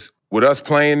 Because with us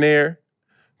playing there,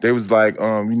 they was like,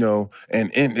 and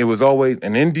it was always,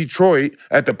 and in Detroit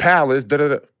at the Palace,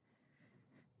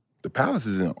 The Palace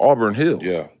is in Auburn Hills.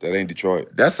 Yeah, that ain't Detroit.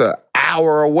 That's an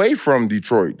hour away from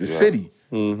Detroit, the city.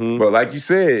 Mm-hmm. But like you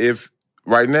said, if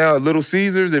right now at Little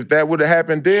Caesars, if that would have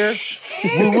happened there,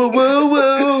 woo, woo, woo,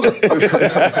 woo.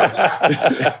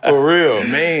 For real.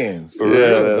 Man, for Yeah,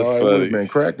 real. that's Dog, it would have been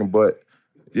cracking. But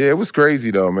yeah, it was crazy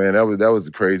though, man. That was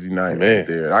a crazy night right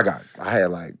there. I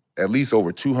had like at least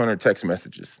over 200 text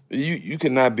messages. You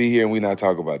could not be here and we not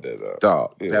talk about that, though.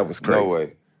 Dog, that was crazy. No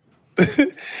way.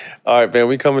 All right, man,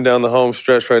 we coming down the home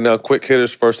stretch right now. Quick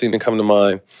hitters, first thing to come to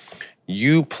mind.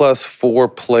 You plus 4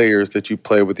 players that you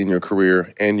play with in your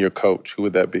career and your coach. Who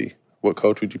would that be? What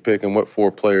coach would you pick and what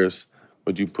 4 players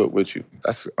would you put with you?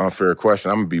 That's an unfair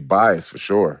question. I'm going to be biased for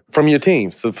sure. From your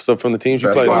team. So from the teams you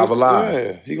Best play with? 5 alive.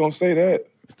 Yeah, he gonna say that.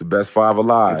 It's the best 5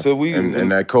 alive. Until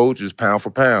and that coach is pound for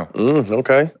pound.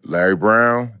 Okay. Larry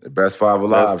Brown, the best 5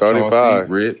 alive. That's 35.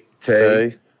 Chauncey, Rit,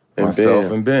 Tay, and myself,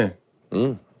 Ben. and Ben.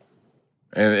 Mm.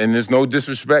 And there's no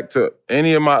disrespect to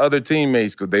any of my other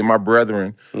teammates because they my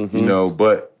brethren, you know,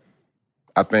 but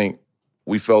I think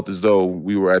we felt as though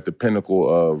we were at the pinnacle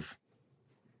of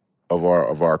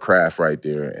our craft right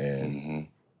there, and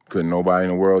couldn't nobody in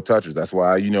the world touch us. That's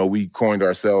why, we coined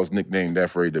ourselves, nicknamed that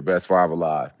phrase, the best 5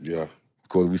 alive. Yeah.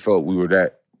 Because we felt we were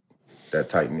that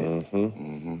tight-knit.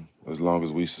 As long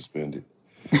as we suspended.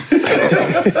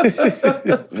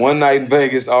 One night in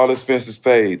Vegas, all expenses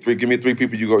paid. Give me 3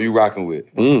 people you rocking with.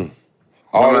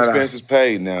 All expenses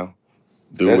paid now.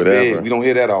 Do That's whatever. big. We don't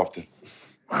hear that often.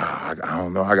 I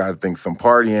don't know. I got to think some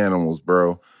party animals,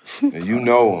 bro. And you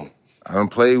know them. I done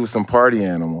played with some party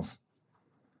animals.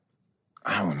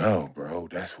 I don't know, bro.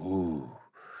 That's because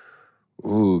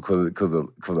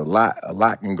a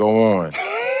lot can go on.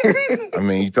 I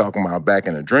mean, you talking about back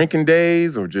in the drinking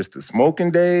days or just the smoking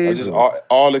days? Just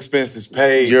all expenses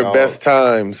paid. Your best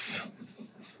times.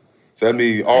 So that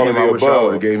means all of the I wish y'all would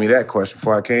above. have gave me that question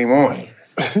before I came on here.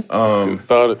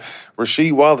 Thought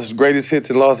Rasheed Wallace's greatest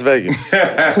hits in Las Vegas.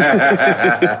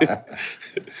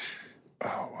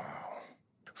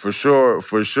 For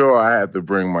sure, I had to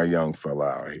bring my young fella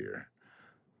out here.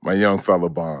 My young fella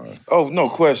Bonds. Oh, no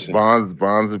question.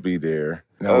 Bonds would be there.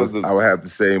 I would have to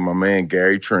say my man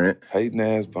Gary Trent. Hating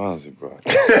ass Bonzi, bro.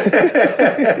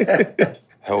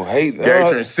 Gary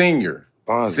Trent Sr.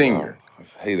 Bonzi, Senior.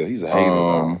 Hater. He's a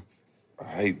hater. I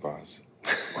hate Bonzi.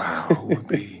 Wow, who would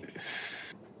be?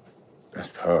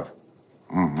 That's tough.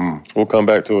 We'll come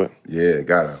back to it. Yeah,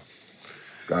 gotta.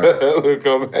 We'll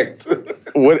come back to it.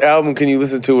 What album can you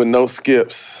listen to with no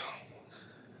skips?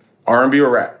 R&B or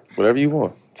rap? Whatever you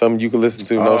want. Something you can listen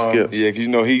to, no skips. Yeah,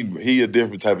 because he a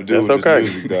different type of dude That's with okay.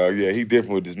 this music, dog. Yeah, he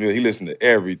different with this music. He listen to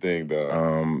everything,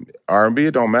 dog. R&B,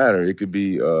 it don't matter. It could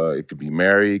be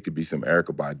Mary, it could be some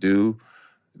Erykah Badu.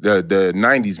 The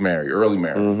 90s Mary, early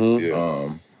Mary. Yeah.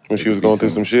 When she was going through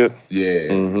some shit?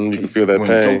 Yeah. You can feel that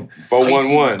pain.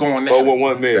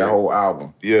 411 Mary. That whole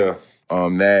album. Yeah.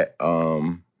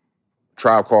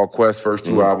 Tribe Called Quest, first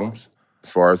 2 albums, as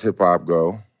far as hip-hop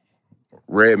go.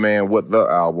 Redman, What the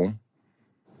album.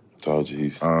 Told you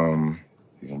he's gonna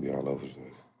be all over this.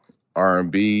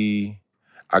 R&B,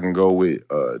 I can go with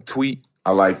Tweet.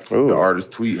 I like the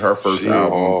artist Tweet, her first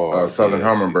album, Southern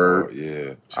Hummingbird.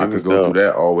 Yeah. I could go through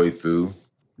that all the way through.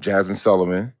 Jasmine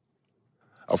Sullivan.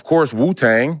 Of course,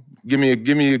 Wu-Tang. Give me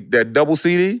that double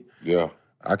CD. Yeah.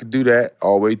 I could do that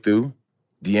all the way through.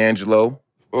 D'Angelo.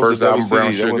 What was First the double album,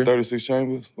 Brown CD? That Sugar. one 36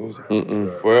 Chambers? What was it?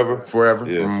 Forever? Forever.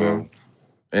 Yeah, Forever.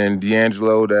 And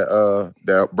D'Angelo,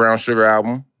 that Brown Sugar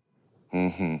album.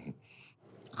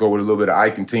 Go with a little bit of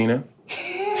Ike and Tina.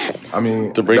 I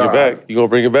mean, To bring it back. You gonna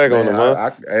bring it back on them,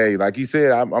 huh? Hey, like he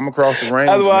said, I'm across the range.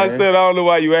 That's why I man. said I don't know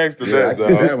why you asked him Yeah, I that, get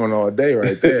dog. that one all day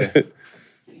right there.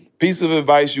 Piece of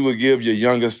advice you would give your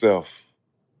younger self.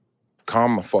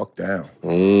 Calm the fuck down.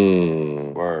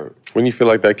 Word. When you feel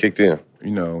like that kicked in?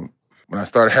 You know, when I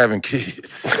started having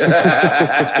kids.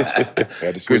 Had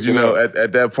to switch Because, you it know, up.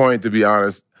 at that point, to be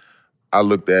honest, I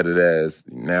looked at it as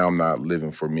now I'm not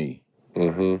living for me.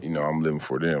 You know, I'm living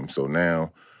for them. So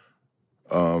now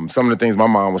some of the things my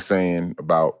mom was saying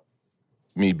about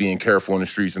me being careful in the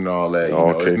streets and all that.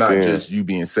 It's not just you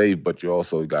being safe, but you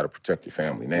also got to protect your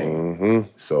family name.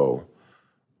 So,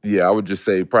 yeah, I would just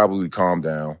say probably calm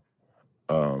down.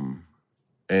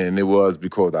 And it was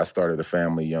because I started a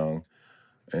family young,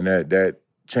 and that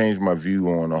changed my view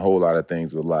on a whole lot of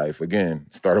things with life. Again,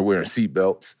 started wearing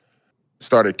seatbelts,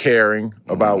 started caring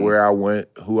about where I went,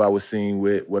 who I was seen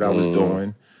with, what I was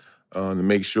doing, to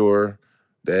make sure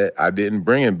that I didn't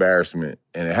bring embarrassment.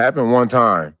 And it happened one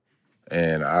time,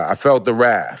 and I felt the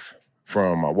wrath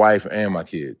from my wife and my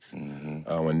kids.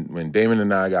 When Damon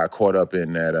and I got caught up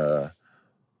in that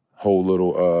whole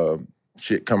little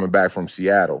shit coming back from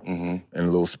Seattle and a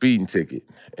little speeding ticket.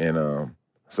 And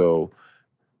so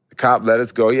the cop let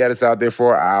us go. He had us out there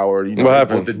for an hour. What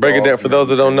happened? Break it down for those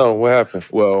that don't know. What happened?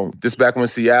 Well, this back when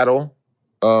Seattle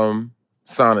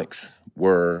Sonics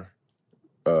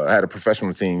had a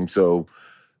professional team, so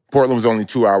Portland was only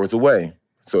 2 hours away.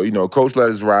 So, coach let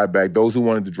us ride back. Those who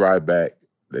wanted to drive back,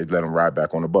 they'd let them ride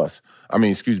back on the bus. On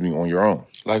your own.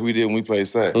 Like we did when we played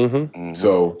SAC.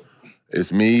 So it's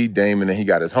me, Damon, and he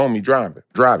got his homie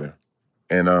driving.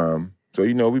 And so,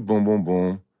 we boom, boom,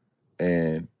 boom.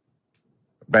 And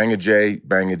bang a J.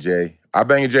 I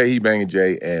bang a J, he bang a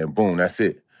J, and boom, that's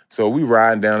it. So we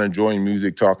riding down, enjoying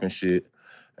music, talking shit.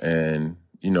 And,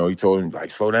 he told him,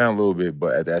 slow down a little bit.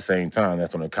 But at that same time,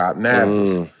 that's when the cop nabbed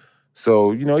us.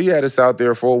 So, he had us out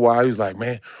there for a while. He was like,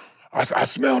 man, I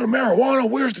smell the marijuana.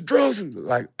 Where's the drugs?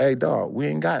 Like, hey, dog, we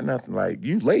ain't got nothing. Like,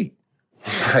 you late.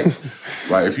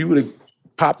 like if you would have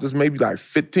popped us maybe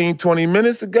 15, 20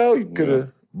 minutes ago, you could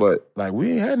have. But,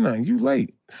 we ain't had nothing. You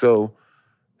late. So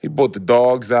he brought the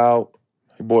dogs out.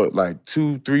 He brought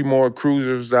 2, 3 more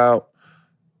cruisers out.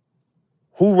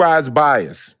 Who rides by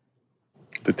us?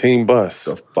 The team bus.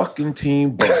 The fucking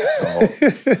team bus, dog.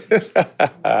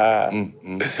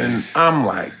 And I'm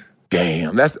like,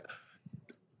 damn.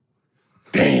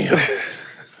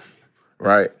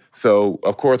 Right? So,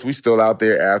 of course, we still out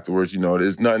there afterwards.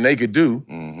 There's nothing they could do.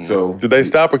 So, did they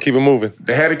stop or keep it moving?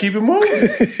 They had to keep it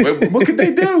moving. what could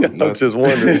they do? I'm just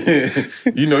wondering.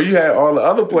 You had all the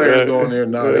other players on there.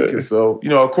 Now they could. So,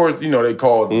 of course, they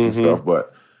called us and stuff.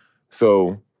 But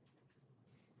so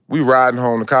we riding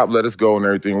home. The cop let us go and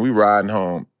everything. We riding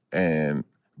home, and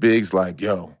Big's like,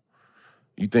 "Yo,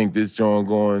 you think this joint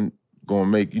going to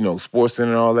make Sports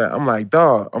Center and all that?" I'm like,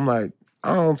 "Dog." I'm like,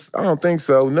 I don't think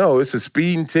so. No, it's a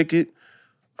speeding ticket.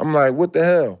 I'm like, what the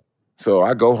hell? So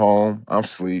I go home. I'm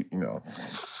asleep.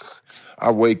 I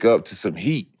wake up to some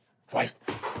heat.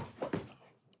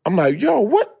 I'm like, yo,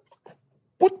 what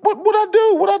I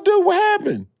do? What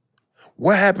happened?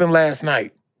 What happened last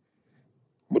night?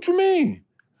 What you mean?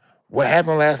 What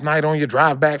happened last night on your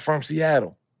drive back from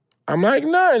Seattle? I'm like,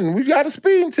 nothing. We got a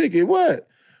speeding ticket. What?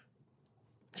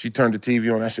 She turned the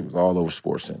TV on. That shit was all over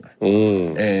Sports Center.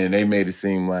 And they made it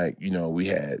seem like, we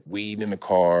had weed in the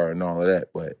car and all of that,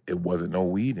 but it wasn't no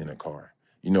weed in the car.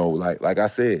 Like I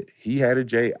said, he had a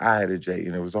J, I had a J,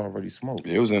 and it was already smoked.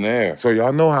 It was in the air. So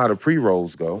y'all know how the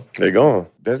pre-rolls go. They're gone.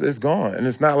 It's gone. And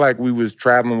it's not like we was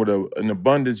traveling with an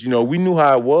abundance. We knew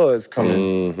how it was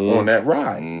coming on that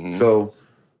ride. So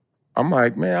I'm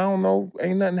like, man, I don't know.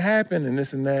 Ain't nothing happened and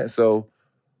this and that. So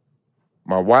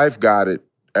my wife got it.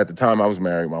 At the time I was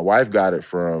married, my wife got it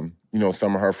from,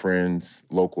 some of her friends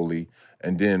locally,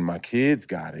 and then my kids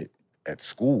got it at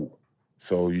school.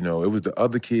 So, it was the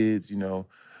other kids,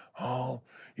 oh,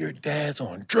 your dad's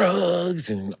on drugs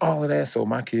and all of that. So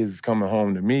my kids is coming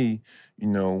home to me,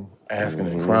 asking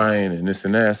and crying and this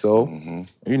and that. So,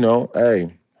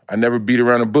 hey, I never beat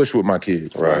around the bush with my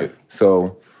kids. Right.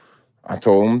 So I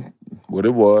told them what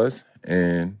it was,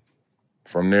 and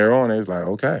from there on, it was like,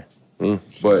 okay.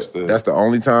 But that's the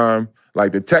only time,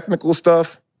 the technical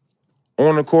stuff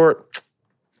on the court,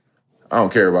 I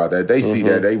don't care about that. They see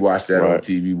that. They watch that on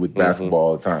TV with basketball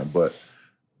all the time. But,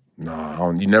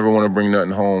 no, you never want to bring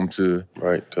nothing home to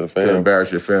the family. To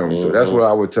embarrass your family. So that's what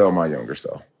I would tell my younger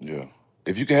self. Yeah.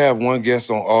 If you could have one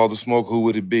guest on All the Smoke, who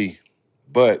would it be?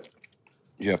 But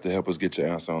you have to help us get your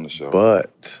answer on the show.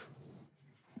 But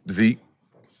Zeke.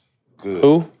 Good.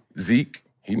 Who? Zeke.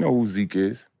 He know who Zeke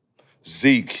is.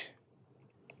 Zeke.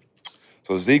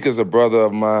 So Zeke is a brother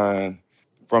of mine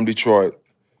from Detroit.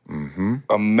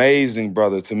 Amazing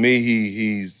brother. To me,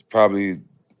 he's probably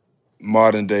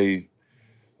modern day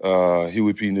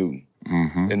Huey P. Newton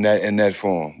in that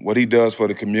form. What he does for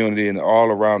the community and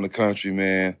all around the country,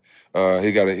 man.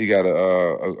 He got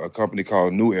a company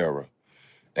called New Era,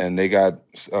 and they got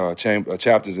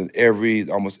chapters in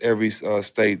almost every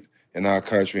state in our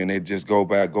country, and they just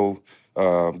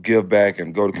give back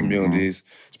and go to communities,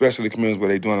 especially the communities where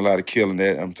they're doing a lot of killing.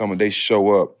 That I'm talking about, they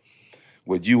show up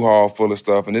with U-Haul full of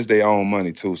stuff, and it's their own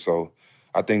money too. So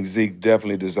I think Zeke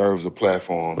definitely deserves a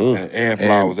platform and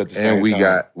flowers at the same time.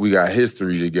 And we got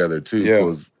history together too.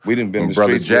 Yeah, we didn't been in the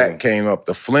Brother streets Jack with him. came up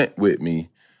to Flint with me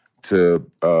to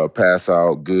pass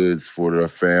out goods for the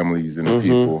families and the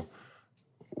people.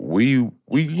 We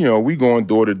going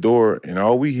door to door, and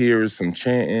all we hear is some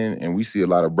chanting, and we see a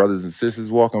lot of brothers and sisters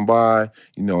walking by,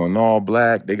 in all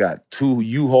black. They got 2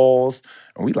 U-Hauls,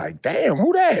 and we like, damn,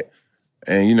 who that?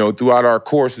 And throughout our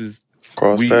courses,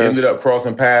 ended up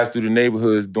crossing paths through the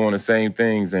neighborhoods doing the same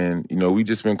things, and we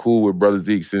just been cool with Brother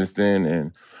Zeke since then.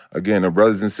 And again, the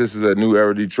brothers and sisters at New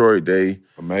Era Detroit, they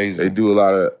do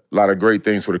a lot of great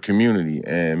things for the community,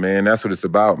 and man, that's what it's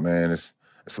about, man.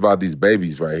 It's about these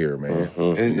babies right here, man.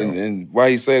 And why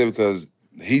he said it, because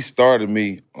he started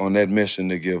me on that mission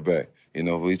to give back.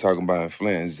 We talking about in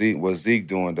Flint. What Zeke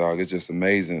doing, dog, it's just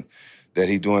amazing that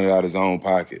he doing it out of his own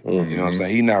pocket. You know what I'm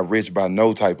saying? He not rich by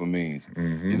no type of means.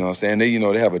 You know what I'm saying? They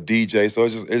have a DJ, so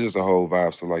it's just a whole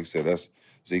vibe. So like I said,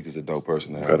 Zeke is a dope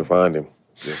person to have. Gotta find him.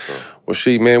 Well,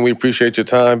 Sheik, man, we appreciate your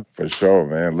time. For sure,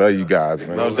 man. Love you guys,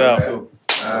 man. No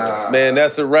doubt. Man,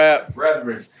 that's a wrap.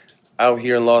 Out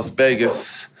here in Las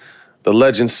Vegas, the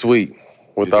Legend Suite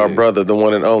with our brother, the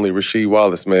one and only Rasheed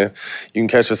Wallace, man. You can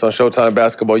catch us on Showtime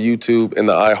Basketball YouTube and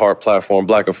the iHeart platform,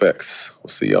 Black Effects.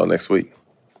 We'll see y'all next week.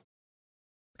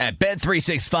 At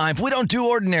Bet365, we don't do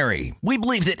ordinary. We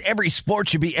believe that every sport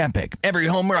should be epic. Every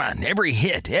home run, every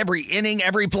hit, every inning,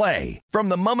 every play. From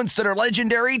the moments that are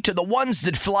legendary to the ones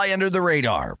that fly under the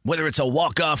radar. Whether it's a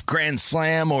walk-off grand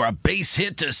slam or a base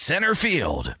hit to center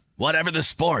field. Whatever the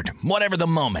sport, whatever the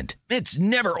moment, it's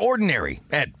never ordinary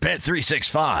at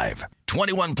Bet365.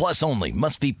 21 plus only.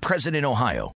 Must be present in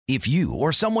Ohio. If you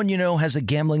or someone you know has a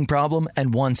gambling problem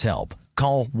and wants help,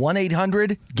 call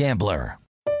 1-800-GAMBLER.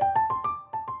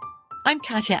 I'm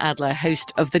Katya Adler,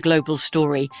 host of The Global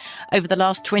Story. Over the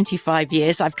last 25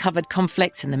 years, I've covered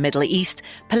conflicts in the Middle East,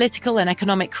 political and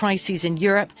economic crises in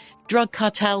Europe, drug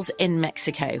cartels in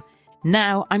Mexico.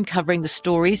 Now I'm covering the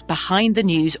stories behind the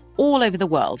news all over the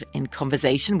world in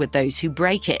conversation with those who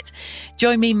break it.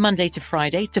 Join me Monday to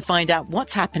Friday to find out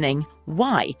what's happening,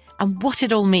 why, and what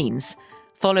it all means.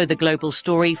 Follow The Global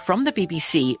Story from the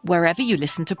BBC wherever you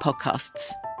listen to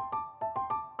podcasts.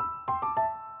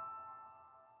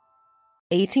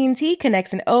 AT&T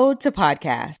connects an ode to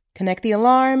podcasts. Connect the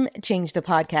alarm, change the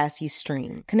podcast you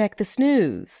stream. Connect the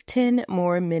snooze, 10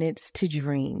 more minutes to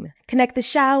dream. Connect the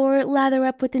shower, lather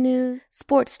up with the news,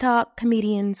 sports talk,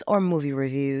 comedians, or movie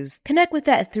reviews. Connect with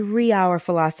that 3-hour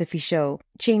philosophy show.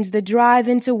 Change the drive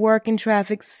into work and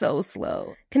traffic so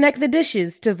slow. Connect the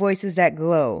dishes to voices that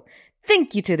glow.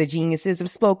 Thank you to the geniuses of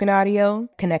spoken audio.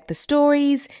 Connect the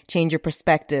stories, change your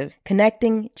perspective.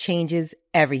 Connecting changes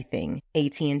everything.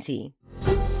 AT&T.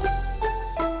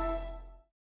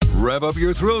 Rev up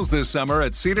your thrills this summer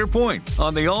at Cedar Point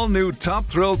on the all-new Top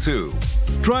Thrill 2.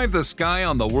 Drive the sky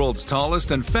on the world's tallest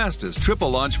and fastest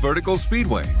triple-launch vertical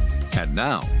speedway. And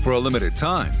now, for a limited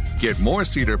time, get more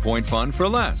Cedar Point fun for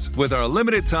less with our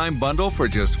limited-time bundle for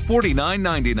just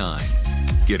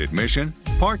 $49.99. Get admission,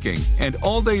 parking, and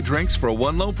all-day drinks for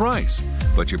one low price.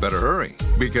 But you better hurry,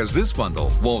 because this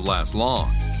bundle won't last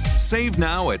long. Save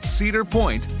now at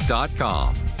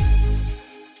cedarpoint.com.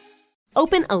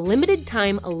 Open a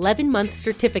limited-time 11-month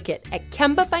certificate at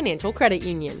Kemba Financial Credit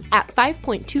Union. At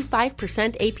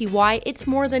 5.25% APY, it's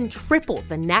more than triple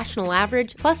the national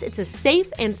average, plus it's a safe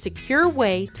and secure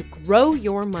way to grow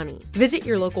your money. Visit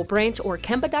your local branch or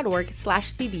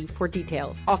kemba.org/cd for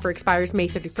details. Offer expires May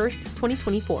 31st,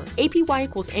 2024. APY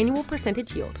equals annual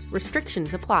percentage yield.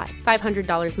 Restrictions apply.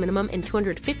 $500 minimum and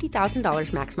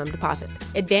 $250,000 maximum deposit.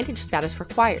 Advantage status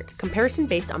required. Comparison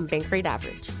based on bank rate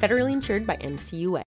average. Federally insured by NCUA.